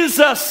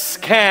Jesus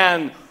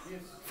can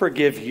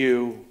forgive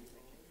you.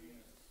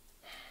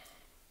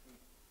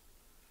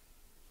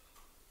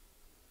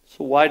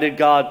 So why did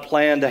God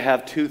plan to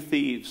have two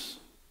thieves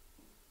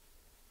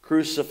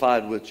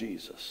crucified with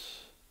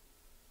Jesus?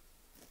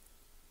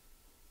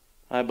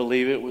 I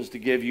believe it was to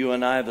give you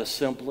and I the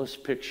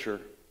simplest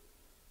picture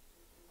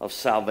of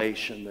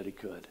salvation that He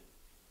could.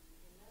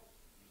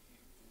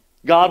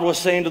 God was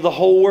saying to the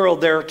whole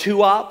world, there are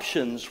two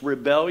options,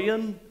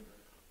 rebellion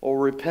or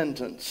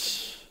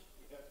repentance.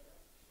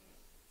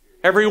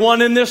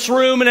 Everyone in this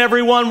room and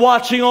everyone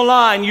watching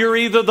online, you're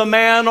either the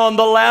man on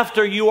the left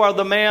or you are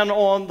the man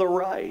on the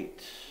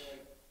right.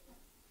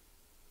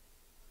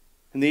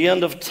 In the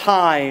end of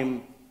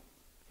time,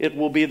 it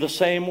will be the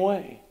same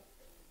way.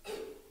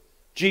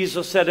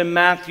 Jesus said in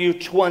Matthew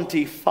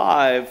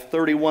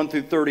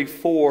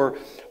 25:31-34,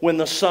 when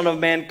the Son of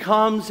Man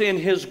comes in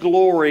His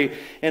glory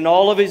and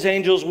all of His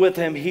angels with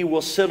Him, He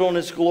will sit on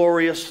His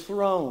glorious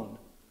throne.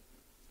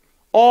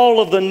 All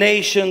of the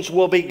nations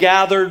will be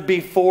gathered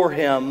before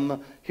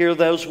Him. Hear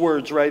those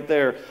words right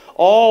there.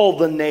 All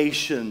the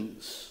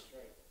nations.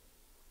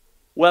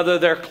 Whether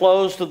they're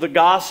closed to the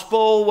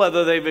gospel,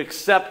 whether they've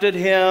accepted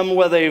Him,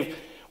 whether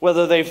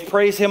whether they've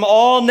praised him.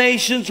 All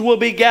nations will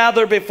be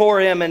gathered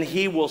before him, and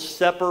he will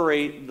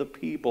separate the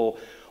people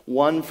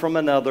one from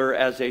another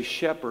as a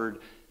shepherd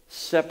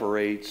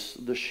separates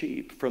the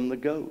sheep from the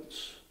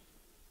goats.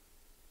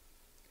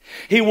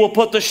 He will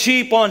put the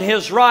sheep on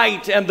his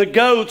right and the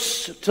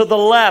goats to the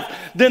left.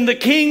 Then the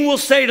king will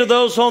say to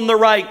those on the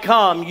right,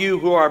 "Come, you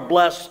who are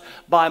blessed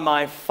by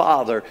my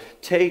Father,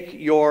 take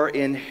your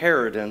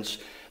inheritance,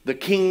 the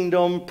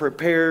kingdom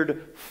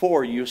prepared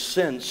for you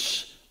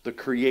since the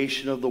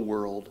creation of the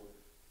world."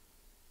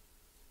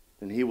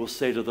 And he will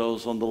say to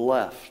those on the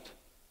left,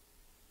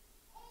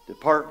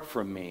 "Depart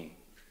from me,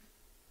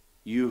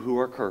 you who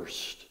are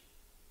cursed,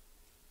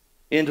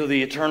 into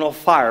the eternal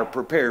fire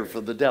prepared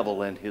for the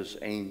devil and his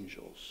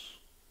angels."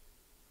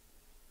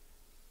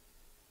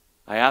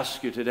 I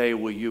ask you today,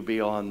 will you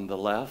be on the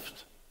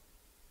left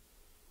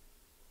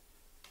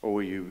or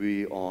will you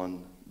be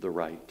on the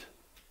right?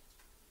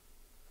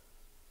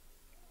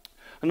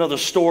 Another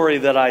story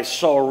that I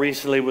saw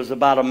recently was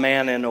about a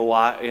man in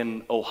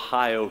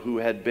Ohio who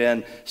had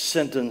been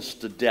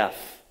sentenced to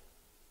death.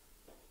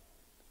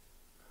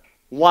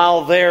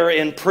 While there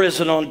in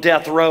prison on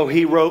death row,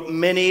 he wrote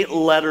many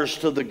letters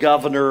to the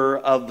governor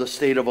of the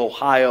state of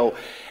Ohio,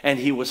 and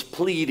he was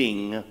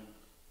pleading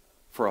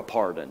for a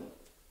pardon.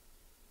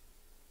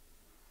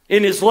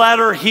 In his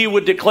letter, he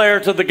would declare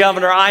to the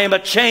governor, "I am a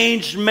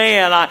changed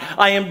man.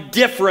 I am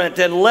different."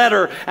 And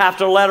letter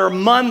after letter,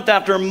 month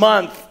after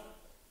month,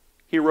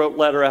 he wrote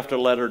letter after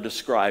letter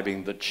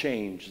describing the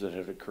change that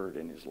had occurred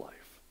in his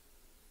life.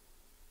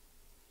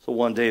 So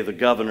one day the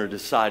governor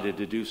decided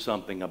to do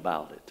something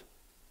about it.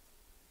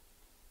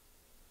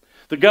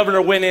 The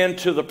governor went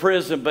into the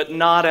prison, but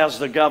not as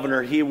the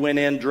governor. He went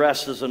in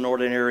dressed as an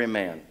ordinary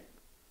man.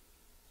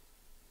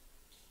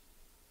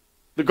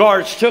 The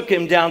guards took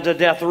him down to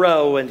death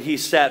row, and he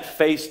sat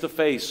face to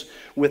face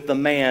with the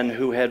man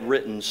who had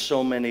written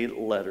so many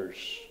letters.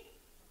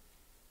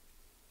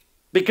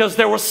 Because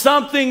there was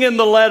something in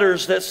the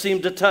letters that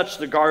seemed to touch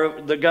the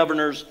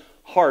governor's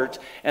heart,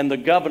 and the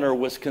governor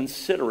was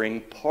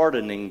considering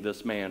pardoning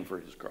this man for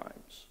his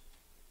crimes.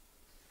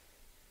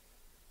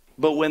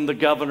 But when the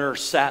governor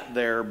sat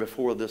there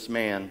before this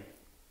man,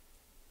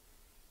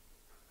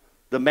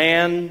 the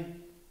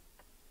man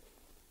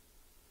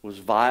was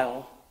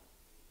vile.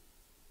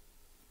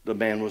 The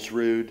man was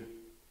rude.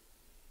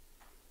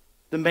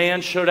 The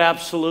man showed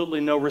absolutely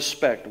no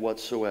respect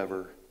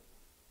whatsoever.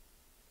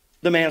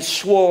 The man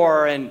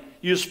swore and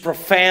used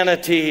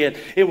profanity, and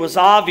it was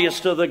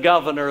obvious to the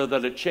governor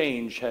that a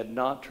change had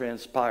not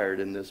transpired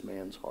in this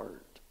man's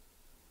heart.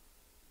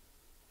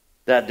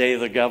 That day,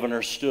 the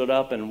governor stood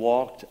up and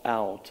walked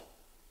out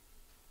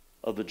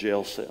of the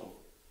jail cell.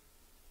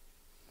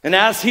 And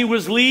as he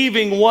was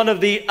leaving, one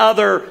of the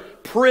other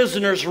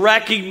prisoners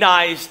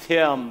recognized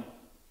him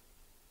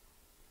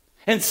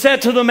and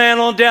said to the man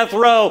on death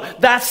row,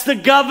 "That's the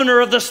governor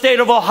of the state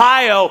of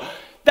Ohio.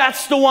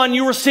 That's the one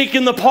you were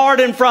seeking the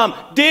pardon from.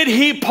 Did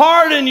he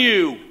pardon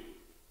you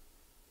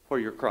for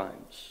your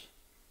crimes?"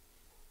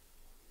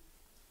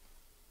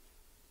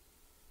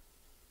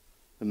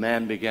 The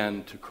man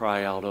began to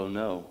cry out, "Oh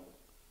no.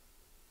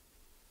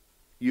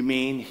 You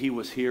mean he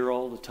was here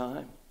all the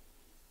time?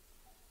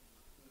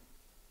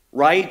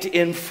 Right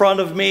in front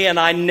of me, and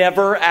I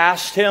never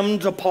asked him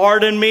to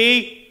pardon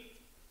me?"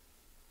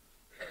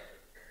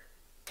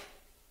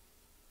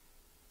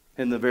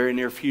 In the very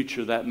near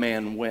future, that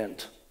man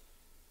went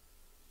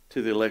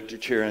to the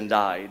electric chair and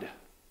died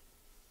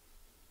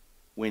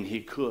when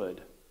he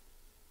could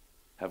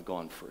have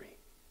gone free.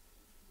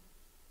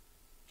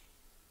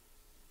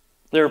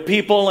 There are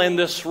people in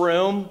this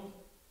room,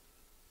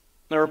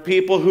 there are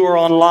people who are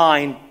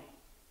online.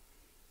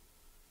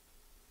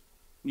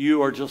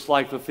 You are just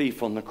like the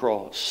thief on the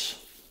cross.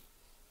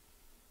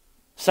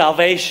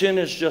 Salvation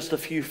is just a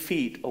few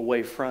feet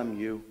away from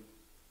you.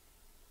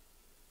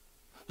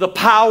 The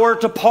power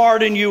to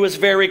pardon you is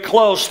very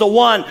close. The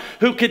one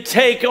who could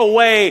take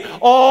away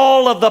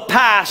all of the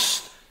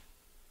past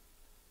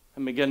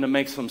and begin to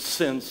make some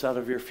sense out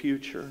of your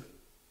future.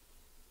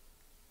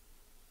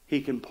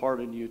 He can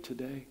pardon you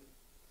today.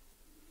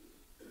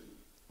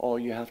 All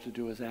you have to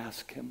do is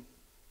ask him.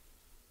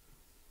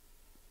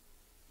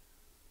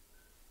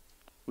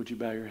 Would you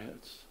bow your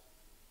heads?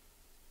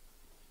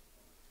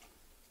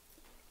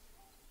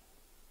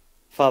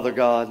 Father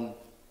God,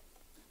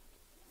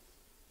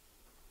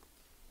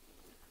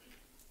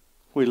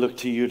 we look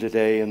to you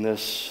today in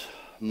this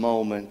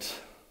moment.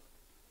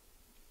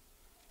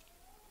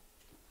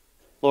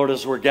 Lord,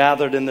 as we're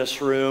gathered in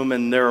this room,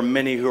 and there are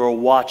many who are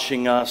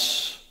watching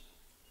us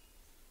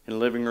in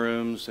living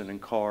rooms and in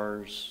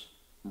cars,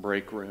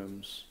 break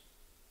rooms.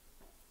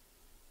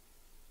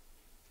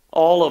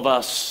 All of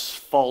us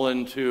fall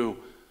into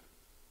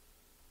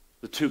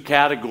the two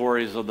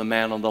categories of the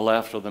man on the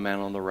left or the man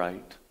on the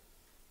right.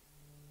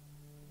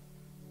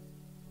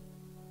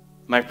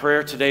 My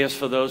prayer today is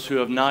for those who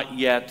have not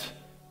yet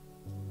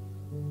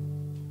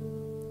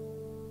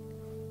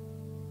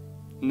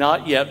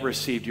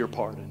received your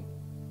pardon.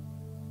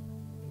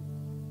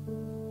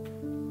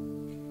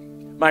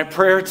 My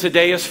prayer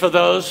today is for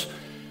those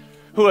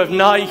who have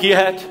not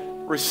yet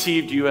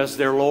received you as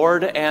their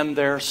Lord and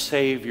their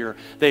Savior.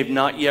 They've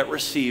not yet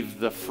received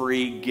the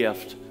free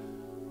gift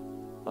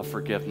of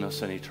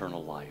forgiveness and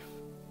eternal life.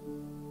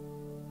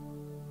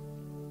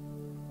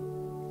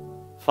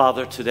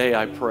 Father, today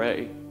I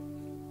pray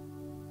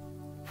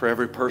for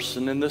every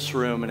person in this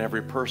room and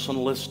every person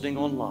listening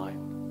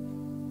online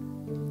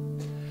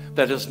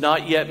that has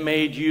not yet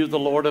made you the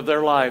Lord of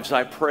their lives.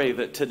 I pray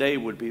that today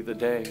would be the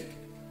day.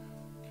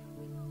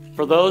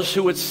 For those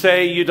who would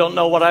say, you don't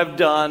know what I've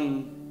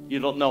done, you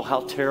don't know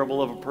how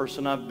terrible of a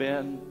person I've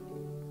been,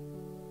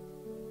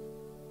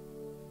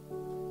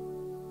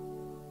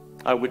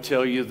 I would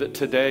tell you that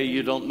today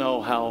you don't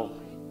know how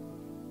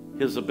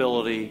His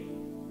ability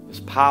is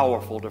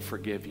powerful to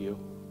forgive you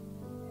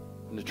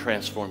and to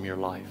transform your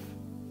life.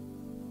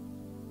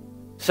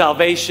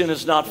 Salvation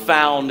is not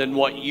found in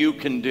what you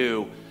can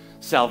do.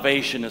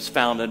 Salvation is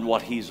found in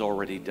what He's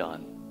already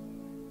done.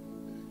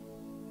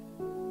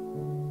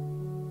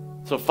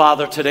 So,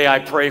 Father, today I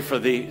pray for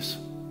these.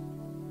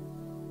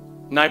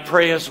 And I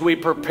pray as we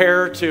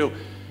prepare to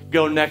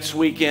go next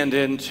weekend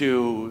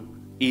into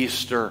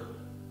Easter,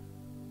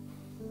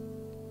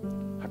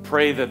 I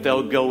pray that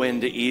they'll go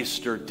into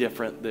Easter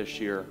different this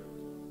year.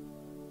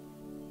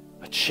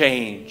 A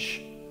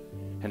change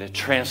and a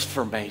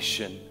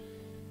transformation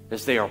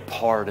as they are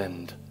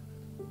pardoned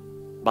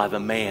by the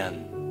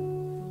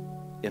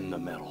man in the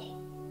middle.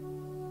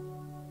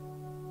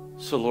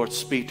 So, Lord,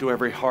 speak to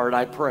every heart,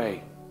 I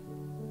pray.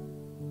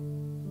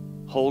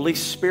 Holy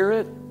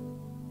Spirit,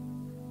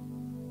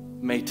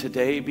 may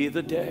today be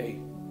the day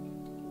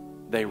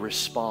they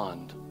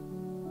respond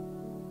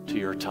to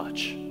your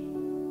touch.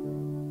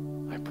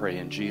 I pray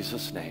in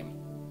Jesus' name.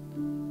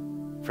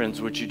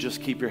 Friends, would you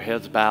just keep your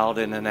heads bowed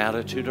in an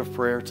attitude of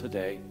prayer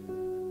today?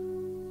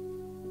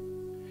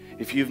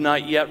 If you've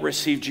not yet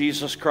received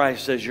Jesus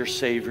Christ as your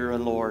Savior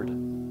and Lord,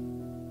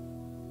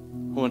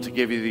 I want to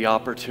give you the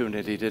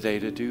opportunity today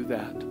to do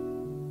that.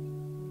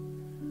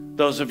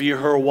 Those of you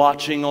who are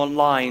watching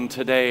online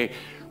today,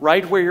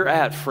 right where you're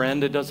at,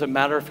 friend, it doesn't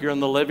matter if you're in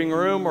the living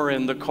room or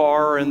in the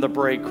car or in the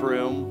break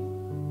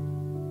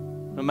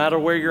room. No matter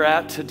where you're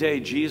at today,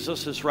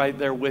 Jesus is right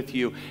there with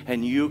you,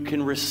 and you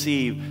can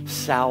receive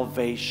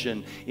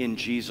salvation in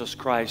Jesus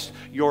Christ.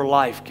 Your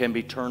life can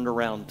be turned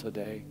around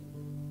today.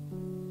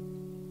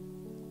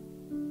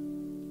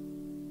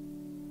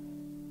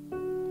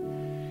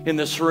 In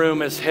this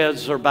room, as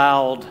heads are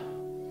bowed,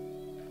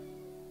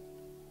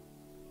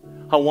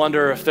 I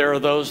wonder if there are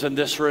those in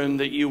this room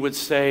that you would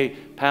say,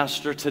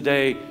 Pastor,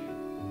 today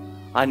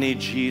I need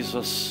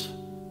Jesus.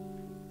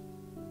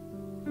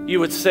 You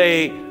would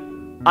say,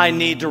 I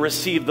need to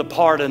receive the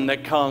pardon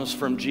that comes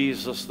from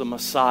Jesus, the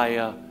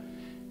Messiah.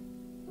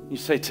 You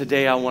say,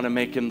 today I want to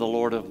make Him the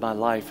Lord of my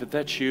life. If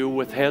that's you,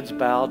 with heads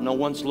bowed, no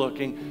one's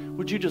looking,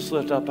 would you just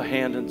lift up a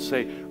hand and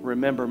say,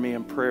 remember me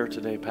in prayer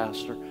today,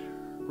 Pastor?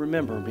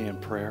 Remember me in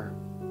prayer.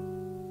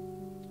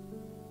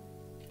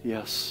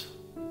 Yes.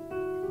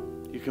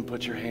 You can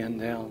put your hand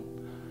down.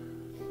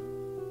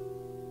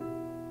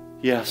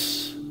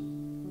 Yes.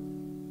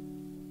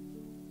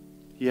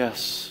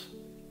 Yes.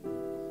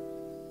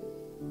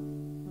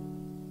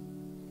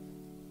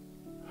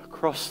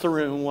 Across the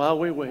room while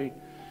we wait,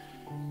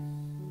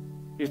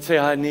 you'd say,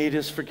 I need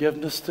His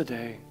forgiveness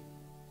today.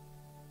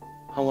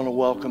 I want to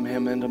welcome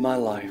Him into my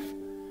life.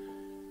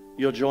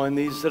 You'll join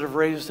these that have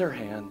raised their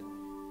hand.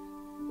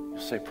 You'll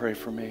say, pray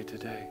for me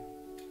today.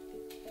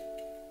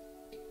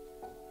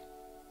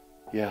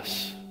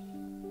 Yes.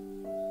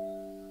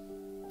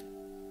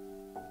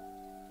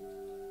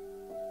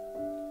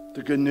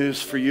 The good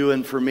news for you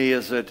and for me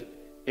is that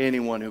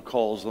anyone who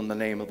calls on the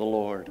name of the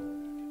Lord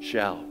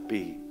shall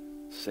be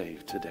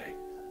saved today.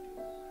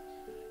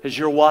 As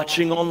you're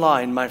watching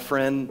online, my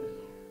friend,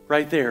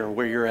 right there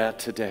where you're at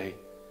today,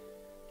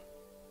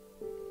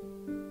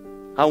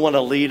 I want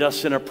to lead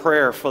us in a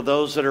prayer for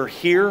those that are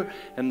here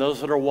and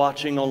those that are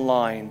watching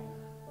online.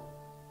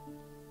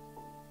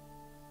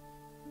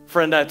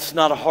 Friend, that's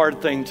not a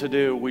hard thing to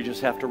do. We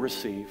just have to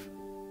receive.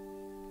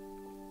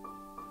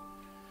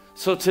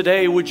 So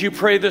today, would you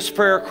pray this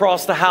prayer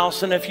across the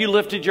house? And if you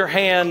lifted your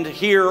hand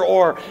here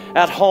or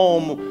at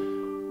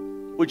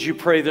home, would you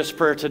pray this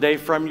prayer today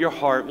from your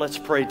heart? Let's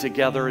pray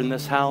together in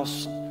this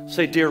house.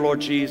 Say, Dear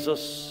Lord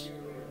Jesus,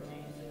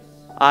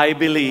 I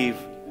believe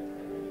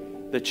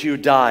that you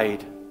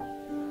died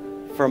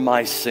for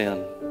my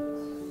sin.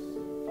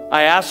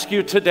 I ask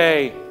you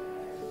today,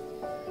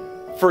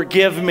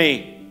 forgive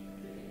me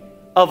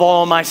of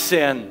all my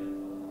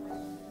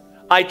sin.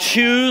 I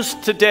choose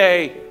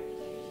today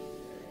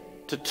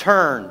to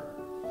turn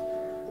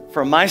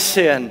from my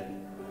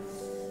sin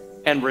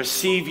and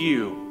receive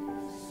you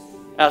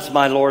as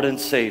my Lord and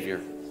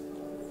Savior.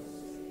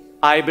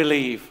 I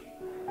believe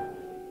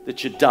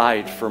that you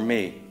died for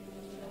me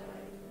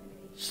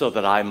so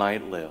that I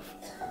might live.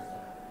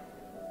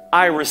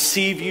 I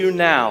receive you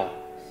now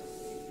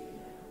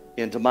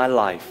into my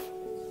life,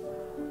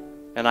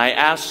 and I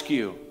ask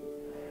you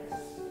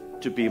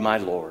to be my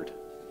Lord.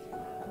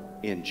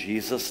 In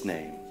Jesus'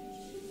 name,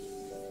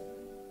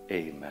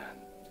 amen.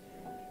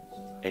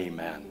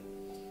 Amen.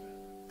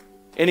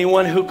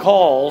 Anyone who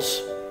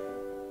calls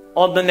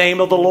on the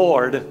name of the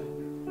Lord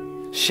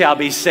shall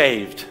be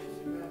saved.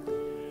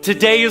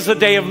 Today is a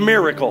day of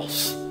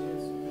miracles.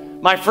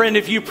 My friend,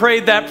 if you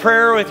prayed that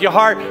prayer with your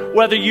heart,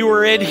 whether you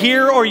were in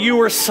here or you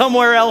were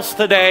somewhere else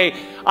today,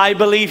 I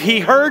believe He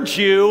heard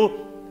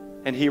you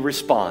and He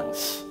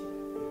responds.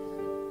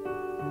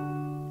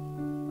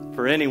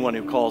 For anyone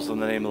who calls on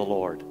the name of the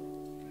Lord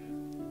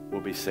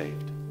will be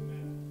saved.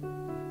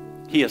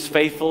 He is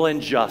faithful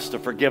and just to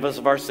forgive us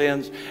of our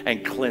sins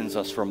and cleanse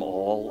us from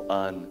all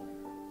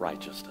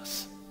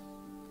unrighteousness.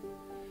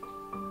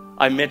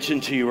 I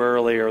mentioned to you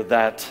earlier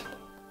that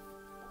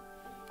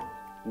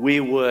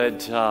we would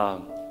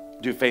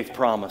do faith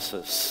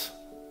promises.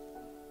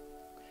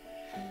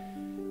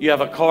 You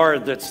have a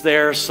card that's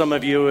there. Some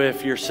of you,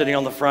 if you're sitting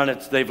on the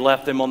front, they've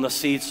left them on the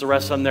seats. The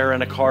rest of them, they're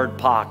in a card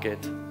pocket.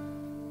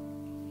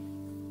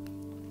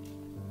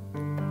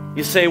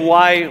 You say,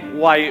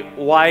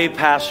 why,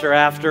 Pastor,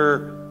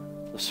 after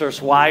the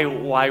service,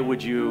 why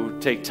would you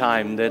take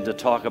time then to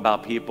talk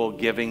about people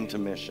giving to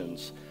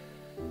missions?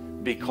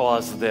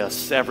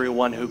 Because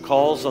everyone who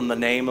calls on the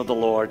name of the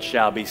Lord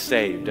shall be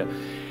saved.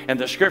 And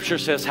the scripture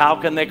says, how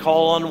can they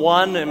call on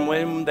one and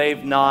when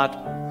they've not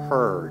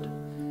heard?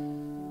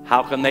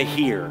 How can they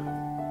hear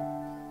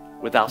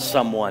without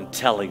someone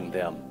telling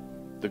them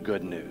the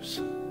good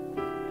news?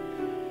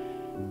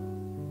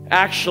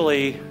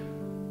 Actually,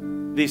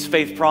 these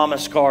faith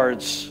promise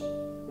cards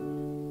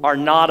are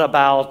not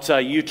about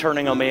you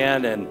turning them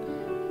in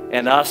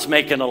and us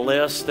making a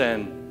list.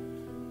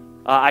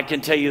 And I can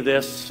tell you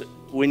this,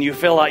 when you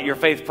fill out your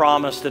faith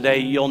promise today,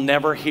 you'll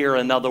never hear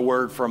another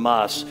word from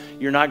us.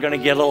 You're not going to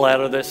get a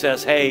letter that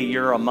says, hey,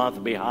 you're a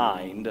month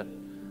behind.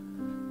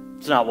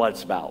 It's not what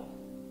it's about.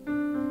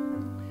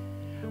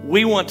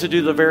 We want to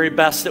do the very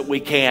best that we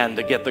can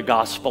to get the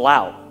gospel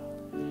out.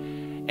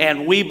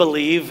 And we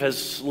believe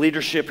as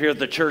leadership here at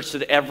the church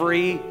that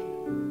every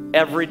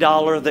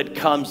dollar that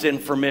comes in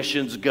for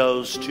missions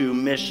goes to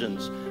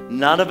missions.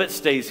 None of it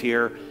stays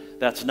here.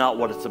 That's not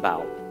what it's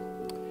about.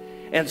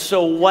 And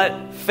so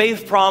what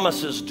faith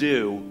promises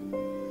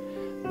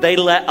do, they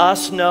let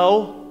us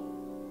know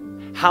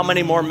how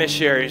many more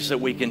missionaries that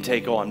we can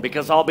take on.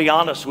 Because I'll be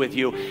honest with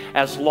you,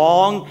 as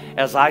long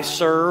as I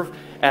serve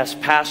as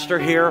pastor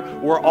here,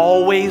 we're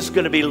always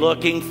going to be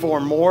looking for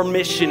more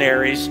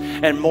missionaries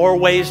and more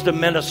ways to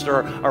minister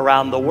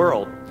around the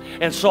world.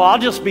 And so I'll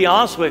just be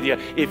honest with you.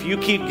 If you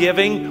keep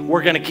giving,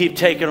 we're going to keep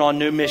taking on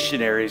new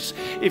missionaries.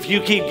 If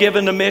you keep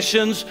giving to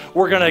missions,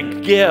 we're going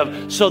to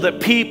give so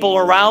that people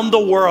around the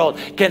world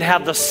can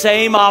have the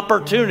same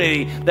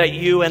opportunity that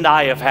you and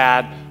I have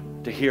had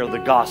to hear the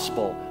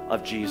gospel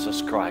of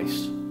Jesus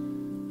Christ.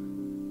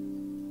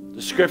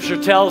 The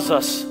scripture tells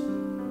us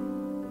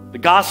the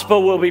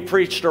gospel will be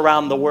preached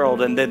around the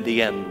world and then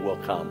the end will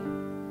come.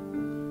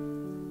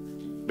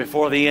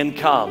 Before the end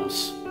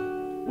comes,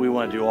 we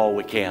want to do all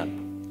we can.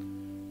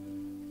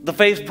 The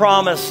faith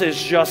promise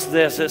is just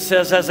this. It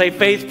says as a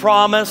faith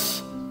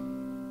promise,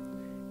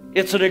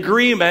 it's an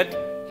agreement,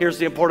 here's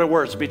the important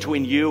words,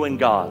 between you and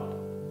God.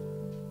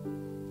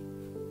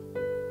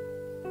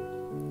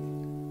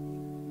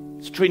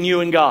 It's between you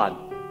and God.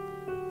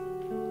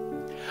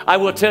 I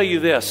will tell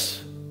you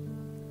this.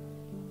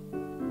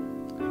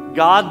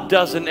 God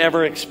doesn't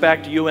ever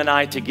expect you and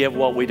I to give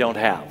what we don't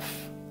have.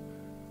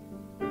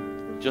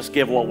 Just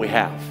give what we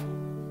have.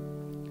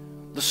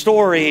 The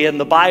story in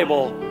the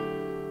Bible,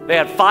 they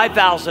had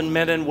 5,000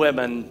 men and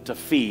women to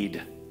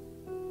feed.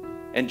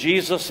 And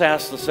Jesus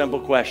asked the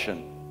simple question,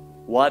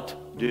 what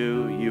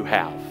do you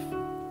have?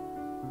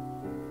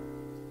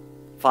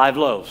 5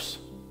 loaves,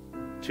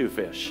 2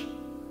 fish.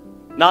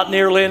 Not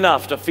nearly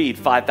enough to feed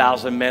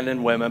 5,000 men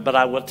and women, but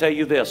I will tell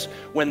you this,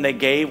 when they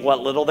gave what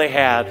little they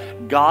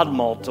had, God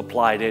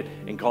multiplied it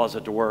and caused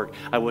it to work.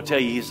 I will tell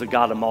you, He's the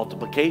God of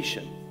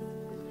multiplication.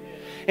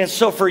 And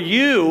so for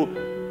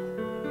you,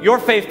 your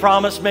faith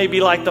promise may be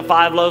like the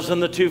 5 loaves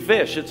and the 2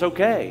 fish. It's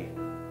okay.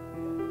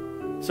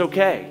 It's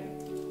okay.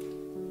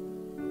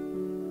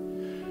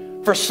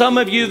 For some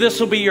of you, this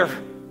will be your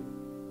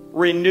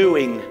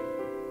renewing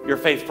your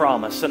faith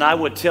promise. And I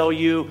would tell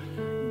you,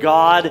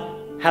 God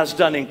has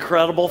done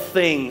incredible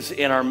things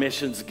in our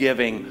missions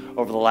giving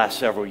over the last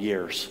several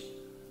years.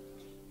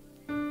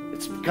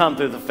 It's come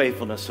through the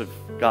faithfulness of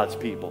God's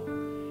people.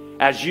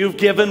 As you've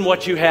given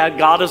what you had,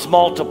 God has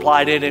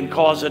multiplied it and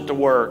caused it to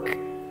work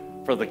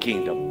for the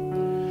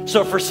kingdom.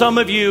 So for some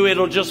of you,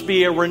 it'll just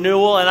be a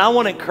renewal, and I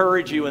want to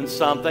encourage you in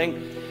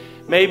something.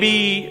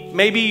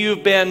 Maybe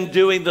you've been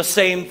doing the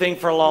same thing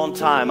for a long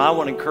time. I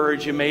want to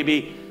encourage you,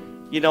 maybe,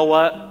 you know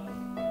what?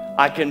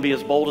 I can be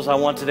as bold as I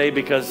want today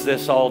because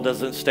this all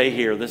doesn't stay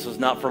here. This is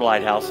not for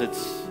Lighthouse.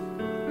 It's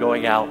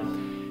going out.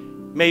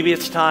 Maybe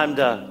it's time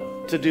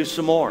to do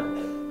some more.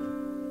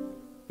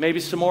 Maybe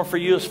some more for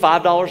you is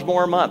 $5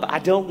 more a month. I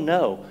don't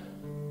know.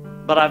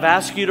 But I've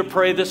asked you to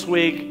pray this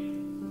week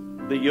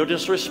that you'll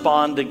just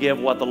respond to give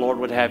what the Lord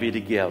would have you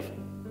to give.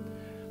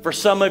 For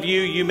some of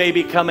you, you may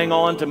be coming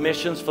on to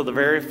missions for the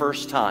very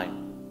first time.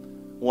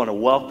 I want to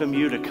welcome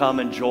you to come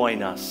and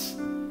join us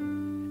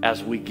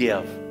as we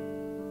give.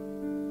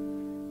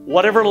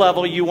 Whatever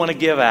level you want to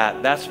give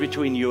at, that's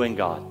between you and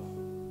God.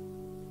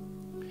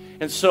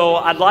 And so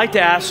I'd like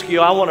to ask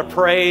you, I want to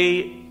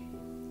pray,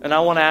 and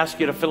I want to ask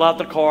you to fill out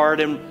the card.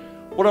 And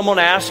what I'm going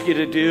to ask you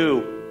to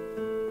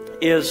do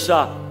is,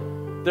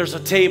 there's a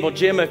table.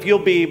 Jim, if you'll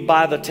be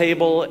by the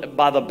table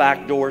by the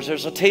back doors.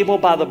 There's a table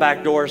by the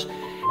back doors.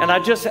 And I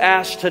just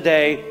ask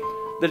today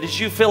that as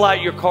you fill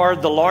out your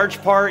card, the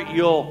large part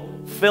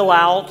you'll fill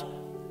out,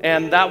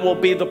 and that will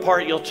be the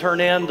part you'll turn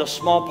in. The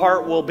small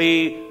part will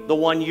be the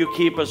one you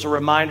keep as a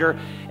reminder.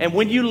 And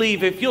when you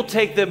leave, if you'll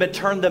take them and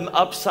turn them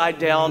upside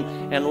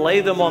down and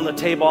lay them on the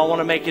table, I want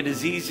to make it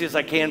as easy as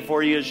I can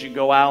for you as you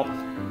go out.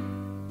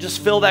 Just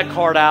fill that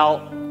card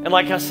out. And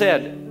like I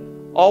said,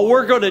 all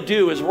we're going to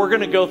do is we're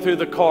going to go through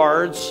the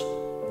cards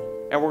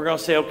and we're going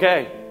to say,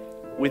 okay,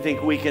 we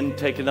think we can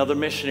take another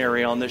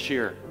missionary on this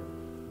year.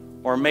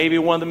 Or maybe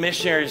one of the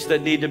missionaries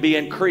that need to be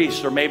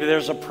increased. Or maybe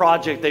there's a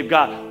project they've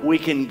got we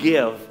can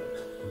give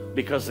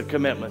because the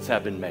commitments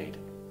have been made.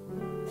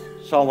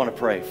 So I want to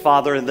pray.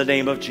 Father, in the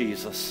name of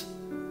Jesus,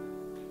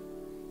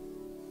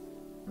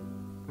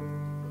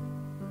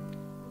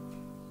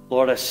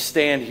 Lord, I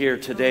stand here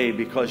today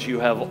because you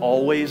have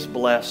always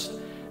blessed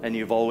and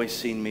you've always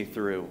seen me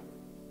through.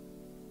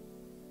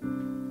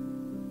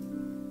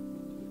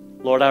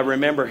 Lord, I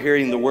remember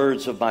hearing the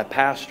words of my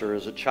pastor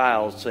as a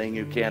child saying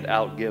you can't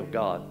outgive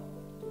God.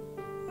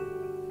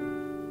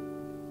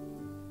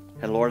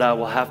 And Lord, I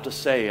will have to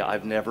say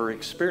I've never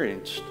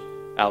experienced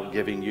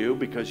outgiving you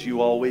because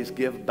you always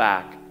give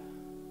back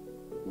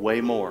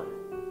way more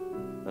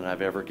than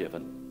I've ever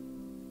given.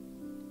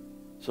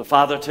 So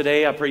Father,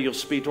 today I pray you'll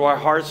speak to our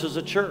hearts as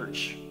a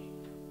church.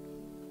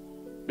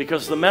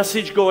 Because the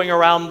message going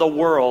around the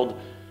world,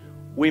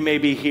 we may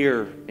be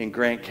here in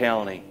Grant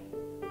County,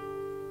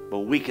 but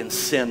we can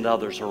send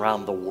others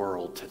around the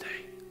world today.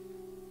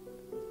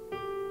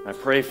 I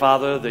pray,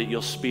 Father, that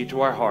you'll speak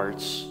to our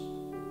hearts.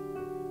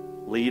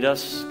 Lead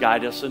us,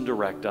 guide us, and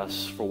direct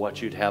us for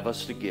what you'd have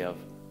us to give.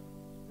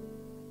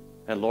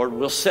 And Lord,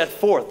 we'll set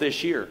forth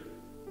this year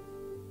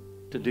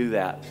to do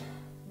that.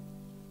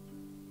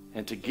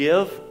 And to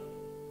give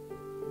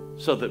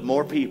so that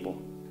more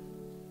people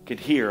can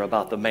hear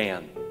about the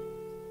man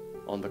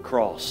on the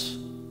cross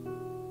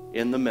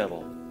in the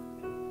middle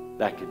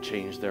that could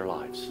change their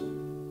lives.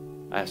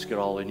 I ask it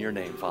all in your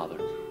name, Father.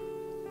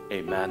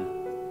 Amen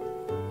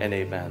and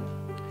amen.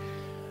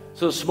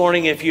 So this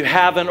morning, if you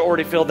haven't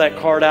already filled that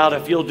card out,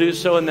 if you'll do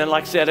so, and then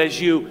like I said, as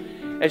you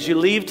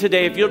leave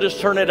today, if you'll just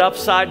turn it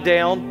upside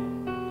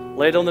down,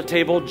 lay it on the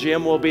table,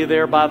 Jim will be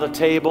there by the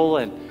table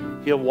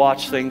and he'll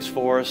watch things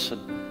for us.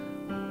 And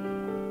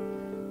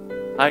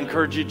I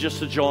encourage you just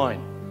to join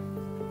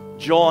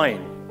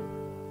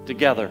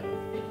together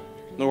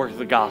in the work of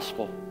the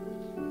gospel.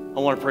 I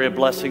want to pray a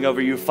blessing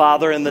over you.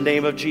 Father, in the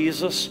name of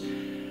Jesus,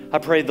 I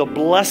pray the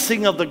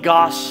blessing of the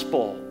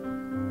gospel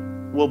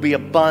will be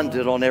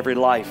abundant on every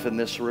life in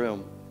this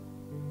room.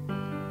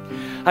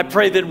 I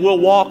pray that we'll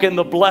walk in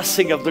the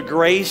blessing of the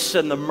grace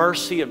and the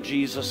mercy of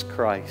Jesus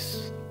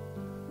Christ.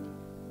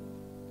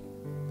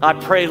 I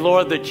pray,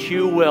 Lord, that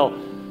you will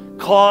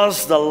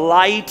cause the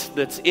light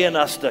that's in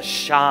us to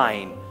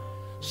shine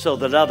so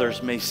that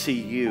others may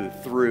see you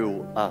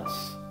through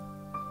us.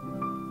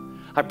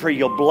 I pray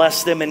you'll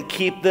bless them and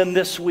keep them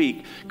this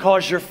week.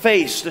 Cause your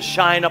face to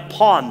shine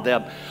upon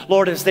them.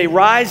 Lord, as they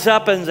rise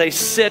up and they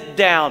sit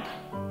down,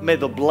 may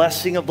the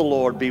blessing of the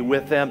Lord be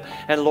with them.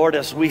 And Lord,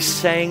 as we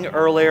sang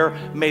earlier,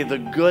 may the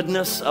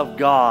goodness of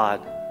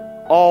God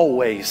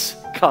always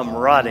come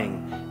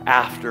running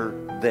after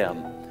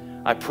them.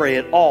 I pray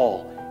it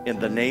all in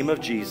the name of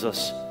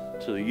Jesus.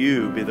 To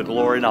you be the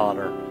glory and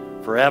honor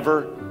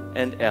forever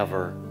and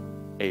ever.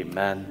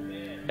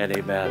 Amen and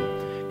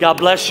amen. God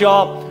bless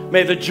y'all.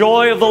 May the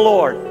joy of the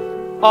Lord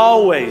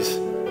always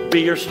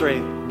be your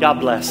strength. God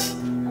bless.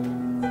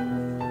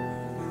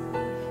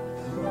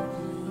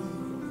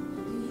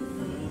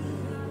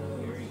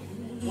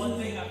 One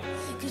thing